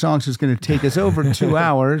half-hour song, so it's going to take us over 2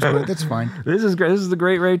 hours, but that's fine. This is great. This is the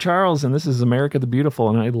great Ray Charles, and this is America the Beautiful,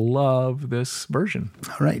 and I love this version.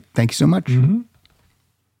 All right. Thank you so much. Mm-hmm.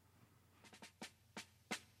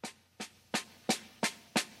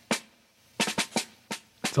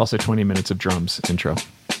 It's also 20 minutes of drums intro.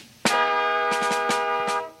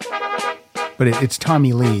 But it's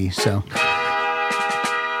Tommy Lee, so.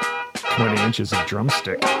 20 inches of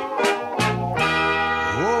drumstick.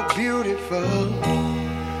 Oh, beautiful,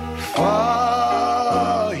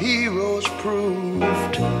 far heroes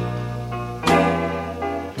proved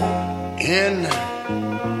in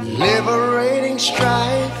liberating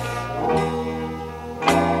strife.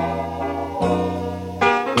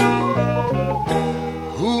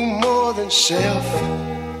 Who more than self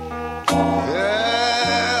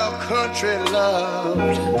their country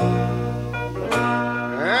loved.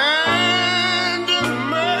 And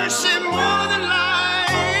mercy more than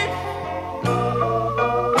life.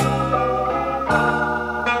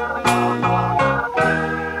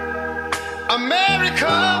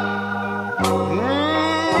 America,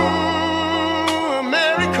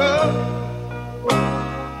 America,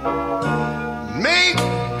 make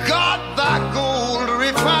God thy gold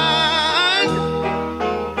refined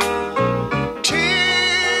till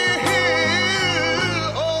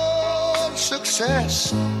all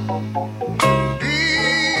success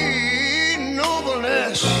be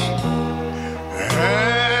nobleness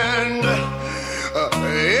and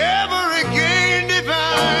ever again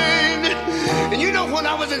divine. And you know, when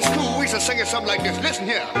I was in school, we used to sing it something like this. Listen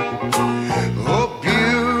here. Oh,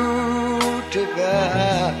 beautiful,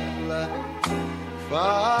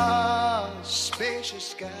 far spacious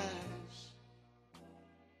skies.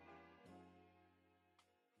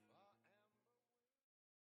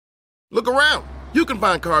 Look around. You can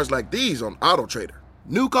find cars like these on AutoTrader.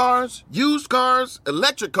 New cars, used cars,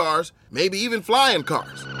 electric cars, maybe even flying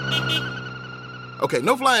cars. Okay,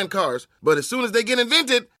 no flying cars, but as soon as they get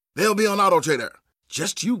invented, they'll be on AutoTrader.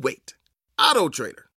 Just you wait. AutoTrader.